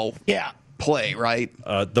basketball play, right?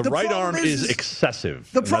 The right arm is excessive.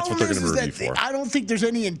 The problem is that I don't think there's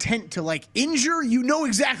any intent to, injure. You know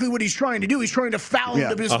exactly what he's trying to do. He's trying to foul him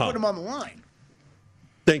to just put him on the line.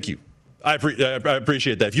 Thank you. I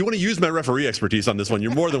appreciate that. If you want to use my referee expertise on this one,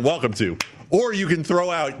 you're more than welcome to. Or you can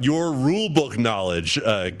throw out your rule book knowledge,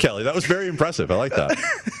 Kelly. That was very impressive. I like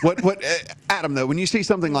that. Adam, though, when you see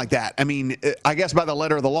something like that, I mean, I guess by the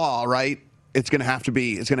letter of the law, right? It's going to have to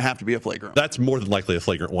be a flagrant. That's more than likely a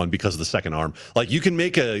flagrant one because of the second arm. Like you can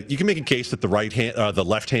make a case that the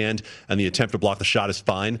left hand and the attempt to block the shot is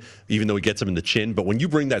fine, even though he gets him in the chin. But when you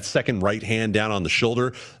bring that second right hand down on the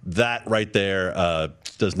shoulder, that right there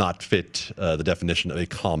does not fit the definition of a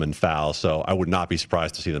common foul. So I would not be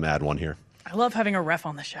surprised to see them add one here. I love having a ref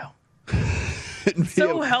on the show.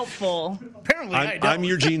 So helpful. Apparently, I'm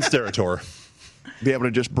Eugene's Steratore. Be able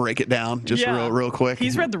to just break it down real quick.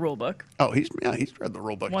 He's read the rule book. Oh, he's read the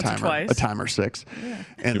rule book. Once or twice. A time or six. Yeah.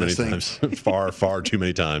 And too many times. far too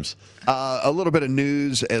many times. A little bit of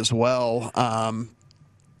news as well.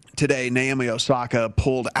 Today, Naomi Osaka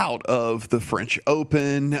pulled out of the French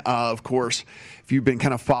Open. Of course, if you've been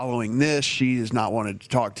kind of following this, she has not wanted to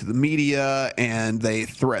talk to the media, and they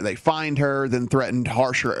fined her, then threatened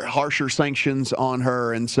harsher sanctions on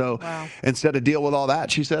her. And so instead of deal with all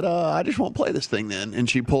that, she said, I just won't play this thing then. And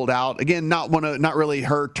she pulled out. Again, not really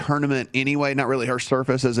her tournament anyway, not really her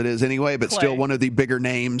surface as it is anyway, but still one of the bigger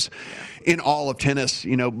names in all of tennis,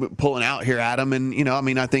 pulling out here, Adam.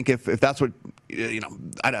 And, I think if that's what,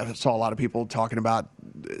 I saw a lot of people talking about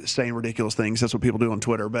saying ridiculous things. That's what people do on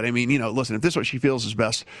Twitter. But listen, if this is what she feels is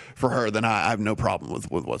best for her, then I have no problem with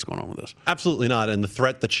what's going on with this. Absolutely not. And the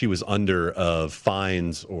threat that she was under of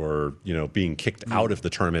fines or, being kicked out of the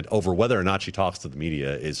tournament over whether or not she talks to the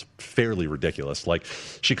media is fairly ridiculous. Like,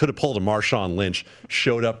 she could have pulled a Marshawn Lynch,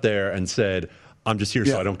 showed up there and said, I'm just here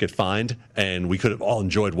so I don't get fined, and we could have all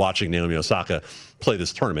enjoyed watching Naomi Osaka play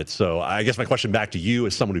this tournament. So I guess my question back to you,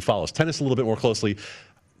 as someone who follows tennis a little bit more closely,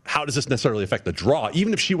 how does this necessarily affect the draw?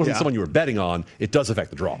 Even if she wasn't someone you were betting on, it does affect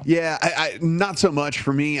the draw. Yeah, I not so much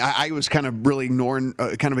for me. I was kind of really ignoring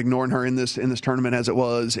her in this tournament as it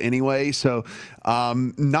was anyway. So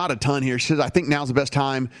not a ton here. She says, I think now's the best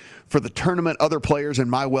time for the tournament, other players, and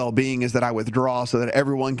my well-being is that I withdraw so that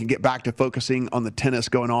everyone can get back to focusing on the tennis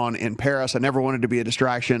going on in Paris. I never wanted to be a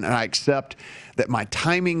distraction, and I accept that my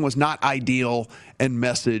timing was not ideal and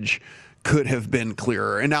message could have been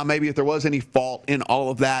clearer. And now maybe if there was any fault in all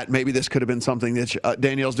of that, maybe this could have been something that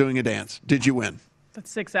Danielle's doing a dance. Did you win? That's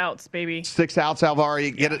 6 outs, baby. 6 outs,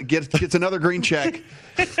 Alvari. Gets another green check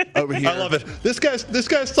over here. I love it. This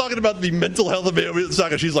guy's talking about the mental health of Naomi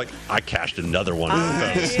Osaka. She's like, I cashed another one.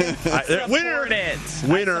 Winner.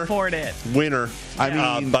 I support it. Winner.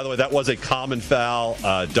 By the way, that was a common foul.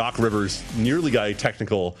 Doc Rivers nearly got a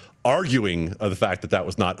technical, arguing the fact that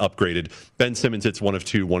was not upgraded. Ben Simmons hits 1 of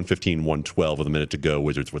 2, 115, 112 with a minute to go.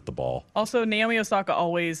 Wizards with the ball. Also, Naomi Osaka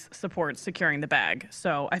always supports securing the bag,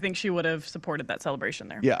 so I think she would have supported that celebration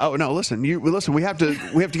there. Yeah. Oh no. Listen. We have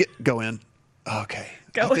to go in. Okay.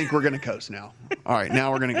 I think we're going to coast now. All right.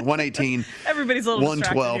 Now we're going to 118. Everybody's a little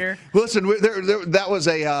distracted here. Listen, that was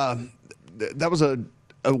a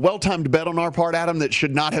well-timed bet on our part, Adam, that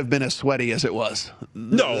should not have been as sweaty as it was.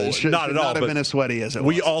 No, not at all. Not have been as sweaty as it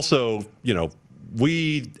was. We also,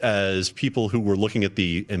 we as people who were looking at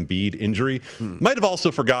the Embiid injury might have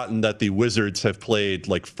also forgotten that the Wizards have played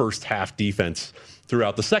like first half defense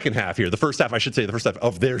throughout the second half here. The first half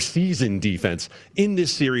of their season defense in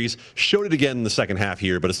this series. Showed it again in the second half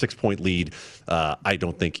here, but a 6-point lead. I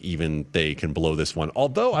don't think even they can blow this one.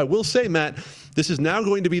 Although I will say, Matt, this is now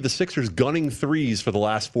going to be the Sixers gunning threes for the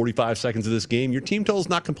last 45 seconds of this game. Your team total is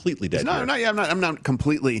not completely dead. No, I'm not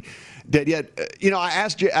completely dead yet. I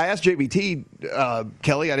asked JVT,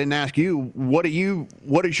 Kelly. I didn't ask you. What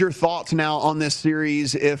is your thoughts now on this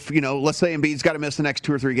series? If let's say Embiid's got to miss the next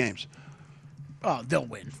 2 or 3 games. Oh, they'll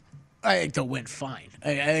win. I think they'll win fine.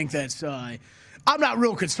 I think that's I'm not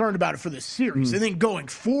real concerned about it for this series. I think going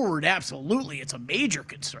forward, absolutely, it's a major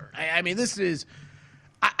concern. Listen,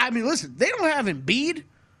 they don't have Embiid.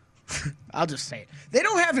 I'll just say it. They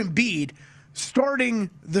don't have Embiid starting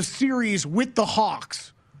the series with the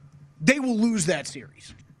Hawks. They will lose that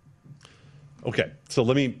series. Okay, so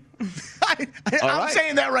let me... I'm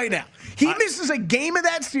saying that right now. He misses a game of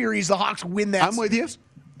that series, the Hawks win that series. I'm with you.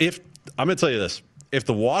 I'm going to tell you this. If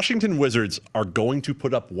the Washington Wizards are going to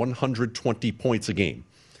put up 120 points a game,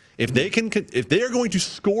 if they are going to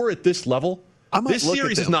score at this level, this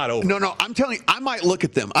series is not over. No, I'm telling you, I might look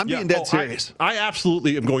at them. I'm being dead serious. I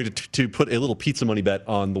absolutely am going to put a little pizza money bet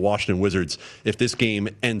on the Washington Wizards if this game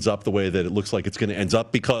ends up the way that it looks like it's going to end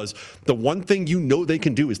up, because the one thing they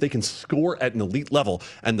can do is they can score at an elite level,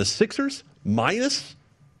 and the Sixers minus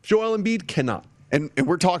Joel Embiid cannot. And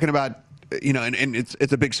we're talking about and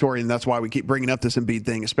it's a big story, and that's why we keep bringing up this Embiid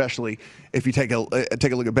thing, especially if you take a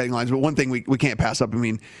look at betting lines. But one thing we can't pass up. I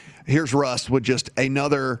mean, here's Russ with just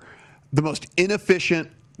the most inefficient,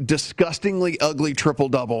 disgustingly ugly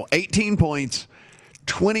triple-double. 18 points,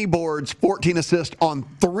 20 boards, 14 assists on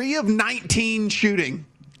 3 of 19 shooting.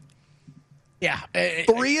 Yeah.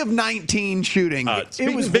 3 of 19 shooting.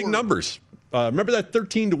 It was big numbers. Remember that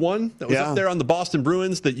 13-1 that was up there on the Boston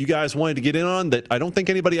Bruins that you guys wanted to get in on that I don't think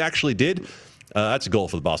anybody actually did? That's a goal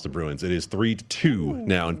for the Boston Bruins. It is 3-2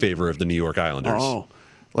 now in favor of the New York Islanders. Oh,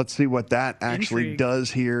 let's see what that actually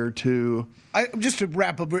does here to... just to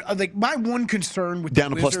wrap up, like my one concern with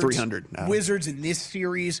down the to plus 300 Wizards in this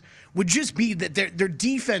series would just be that their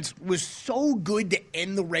defense was so good to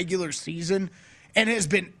end the regular season and has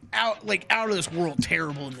been out of this world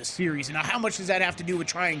terrible in this series. And now how much does that have to do with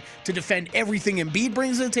trying to defend everything Embiid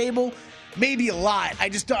brings to the table? Maybe a lot. I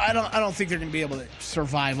don't think they're going to be able to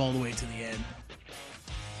survive all the way to the end.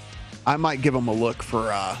 I might give them a look for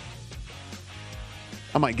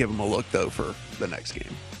though for the next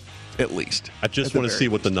game. At least. I just want to see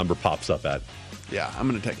what the number pops up at. Yeah, I'm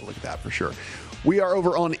going to take a look at that for sure. We are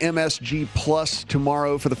over on MSG Plus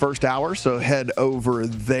tomorrow for the first hour, so head over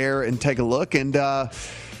there and take a look. And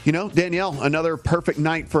Danielle, another perfect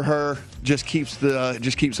night for her. Just keeps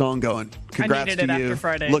on going. Congrats to you. After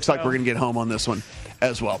Friday, Looks like we're going to get home on this one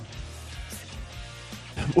as well.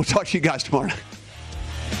 We'll talk to you guys tomorrow.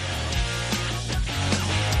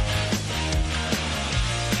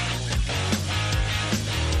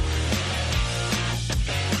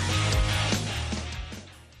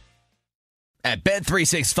 At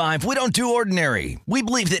Bet365, we don't do ordinary. We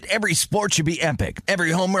believe that every sport should be epic.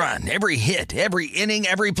 Every home run, every hit, every inning,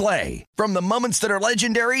 every play. From the moments that are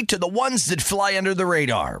legendary to the ones that fly under the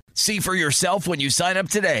radar. See for yourself when you sign up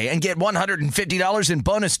today and get $150 in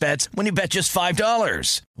bonus bets when you bet just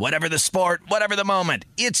 $5. Whatever the sport, whatever the moment,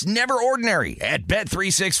 it's never ordinary at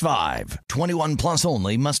Bet365. 21 plus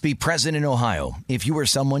only. Must be present in Ohio. If you or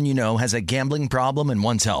someone you know has a gambling problem and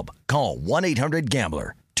wants help, call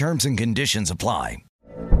 1-800-GAMBLER. Terms and conditions apply.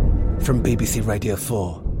 From BBC Radio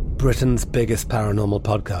 4, Britain's biggest paranormal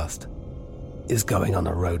podcast is going on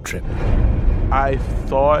a road trip. I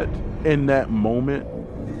thought in that moment,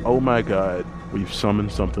 oh my God, we've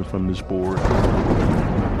summoned something from this board.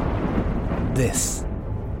 This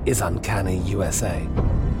is Uncanny USA.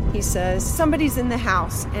 He says, somebody's in the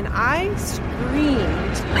house, and I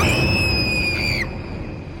screamed.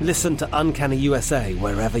 Listen to Uncanny USA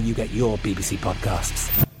wherever you get your BBC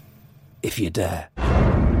podcasts, if you dare.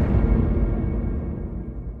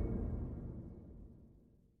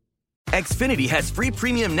 Xfinity has free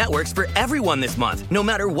premium networks for everyone this month, no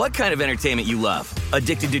matter what kind of entertainment you love.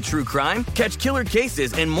 Addicted to true crime? Catch killer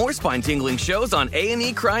cases and more spine-tingling shows on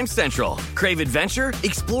A&E Crime Central. Crave adventure?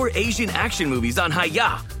 Explore Asian action movies on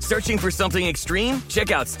Hi-YAH. Searching for something extreme?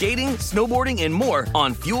 Check out skating, snowboarding, and more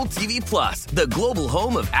on Fuel TV Plus, the global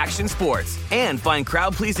home of action sports. And find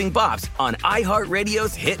crowd-pleasing bops on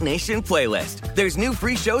iHeartRadio's Hit Nation playlist. There's new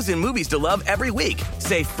free shows and movies to love every week.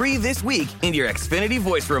 Say free this week in your Xfinity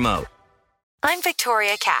voice remote. I'm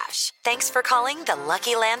Victoria Cash. Thanks for calling the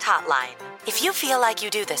Lucky Land Hotline. If you feel like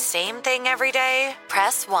you do the same thing every day,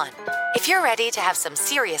 press 1. If you're ready to have some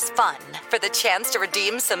serious fun for the chance to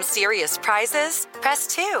redeem some serious prizes, press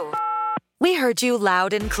 2. We heard you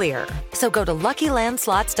loud and clear. So go to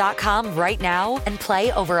LuckyLandSlots.com right now and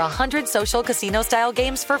play over 100 social casino-style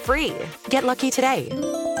games for free. Get lucky today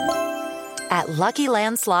at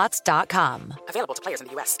LuckyLandSlots.com. Available to players in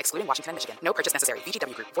the U.S., excluding Washington and Michigan. No purchase necessary.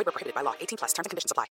 VGW Group. Void where prohibited by law. 18 plus. Terms and conditions apply.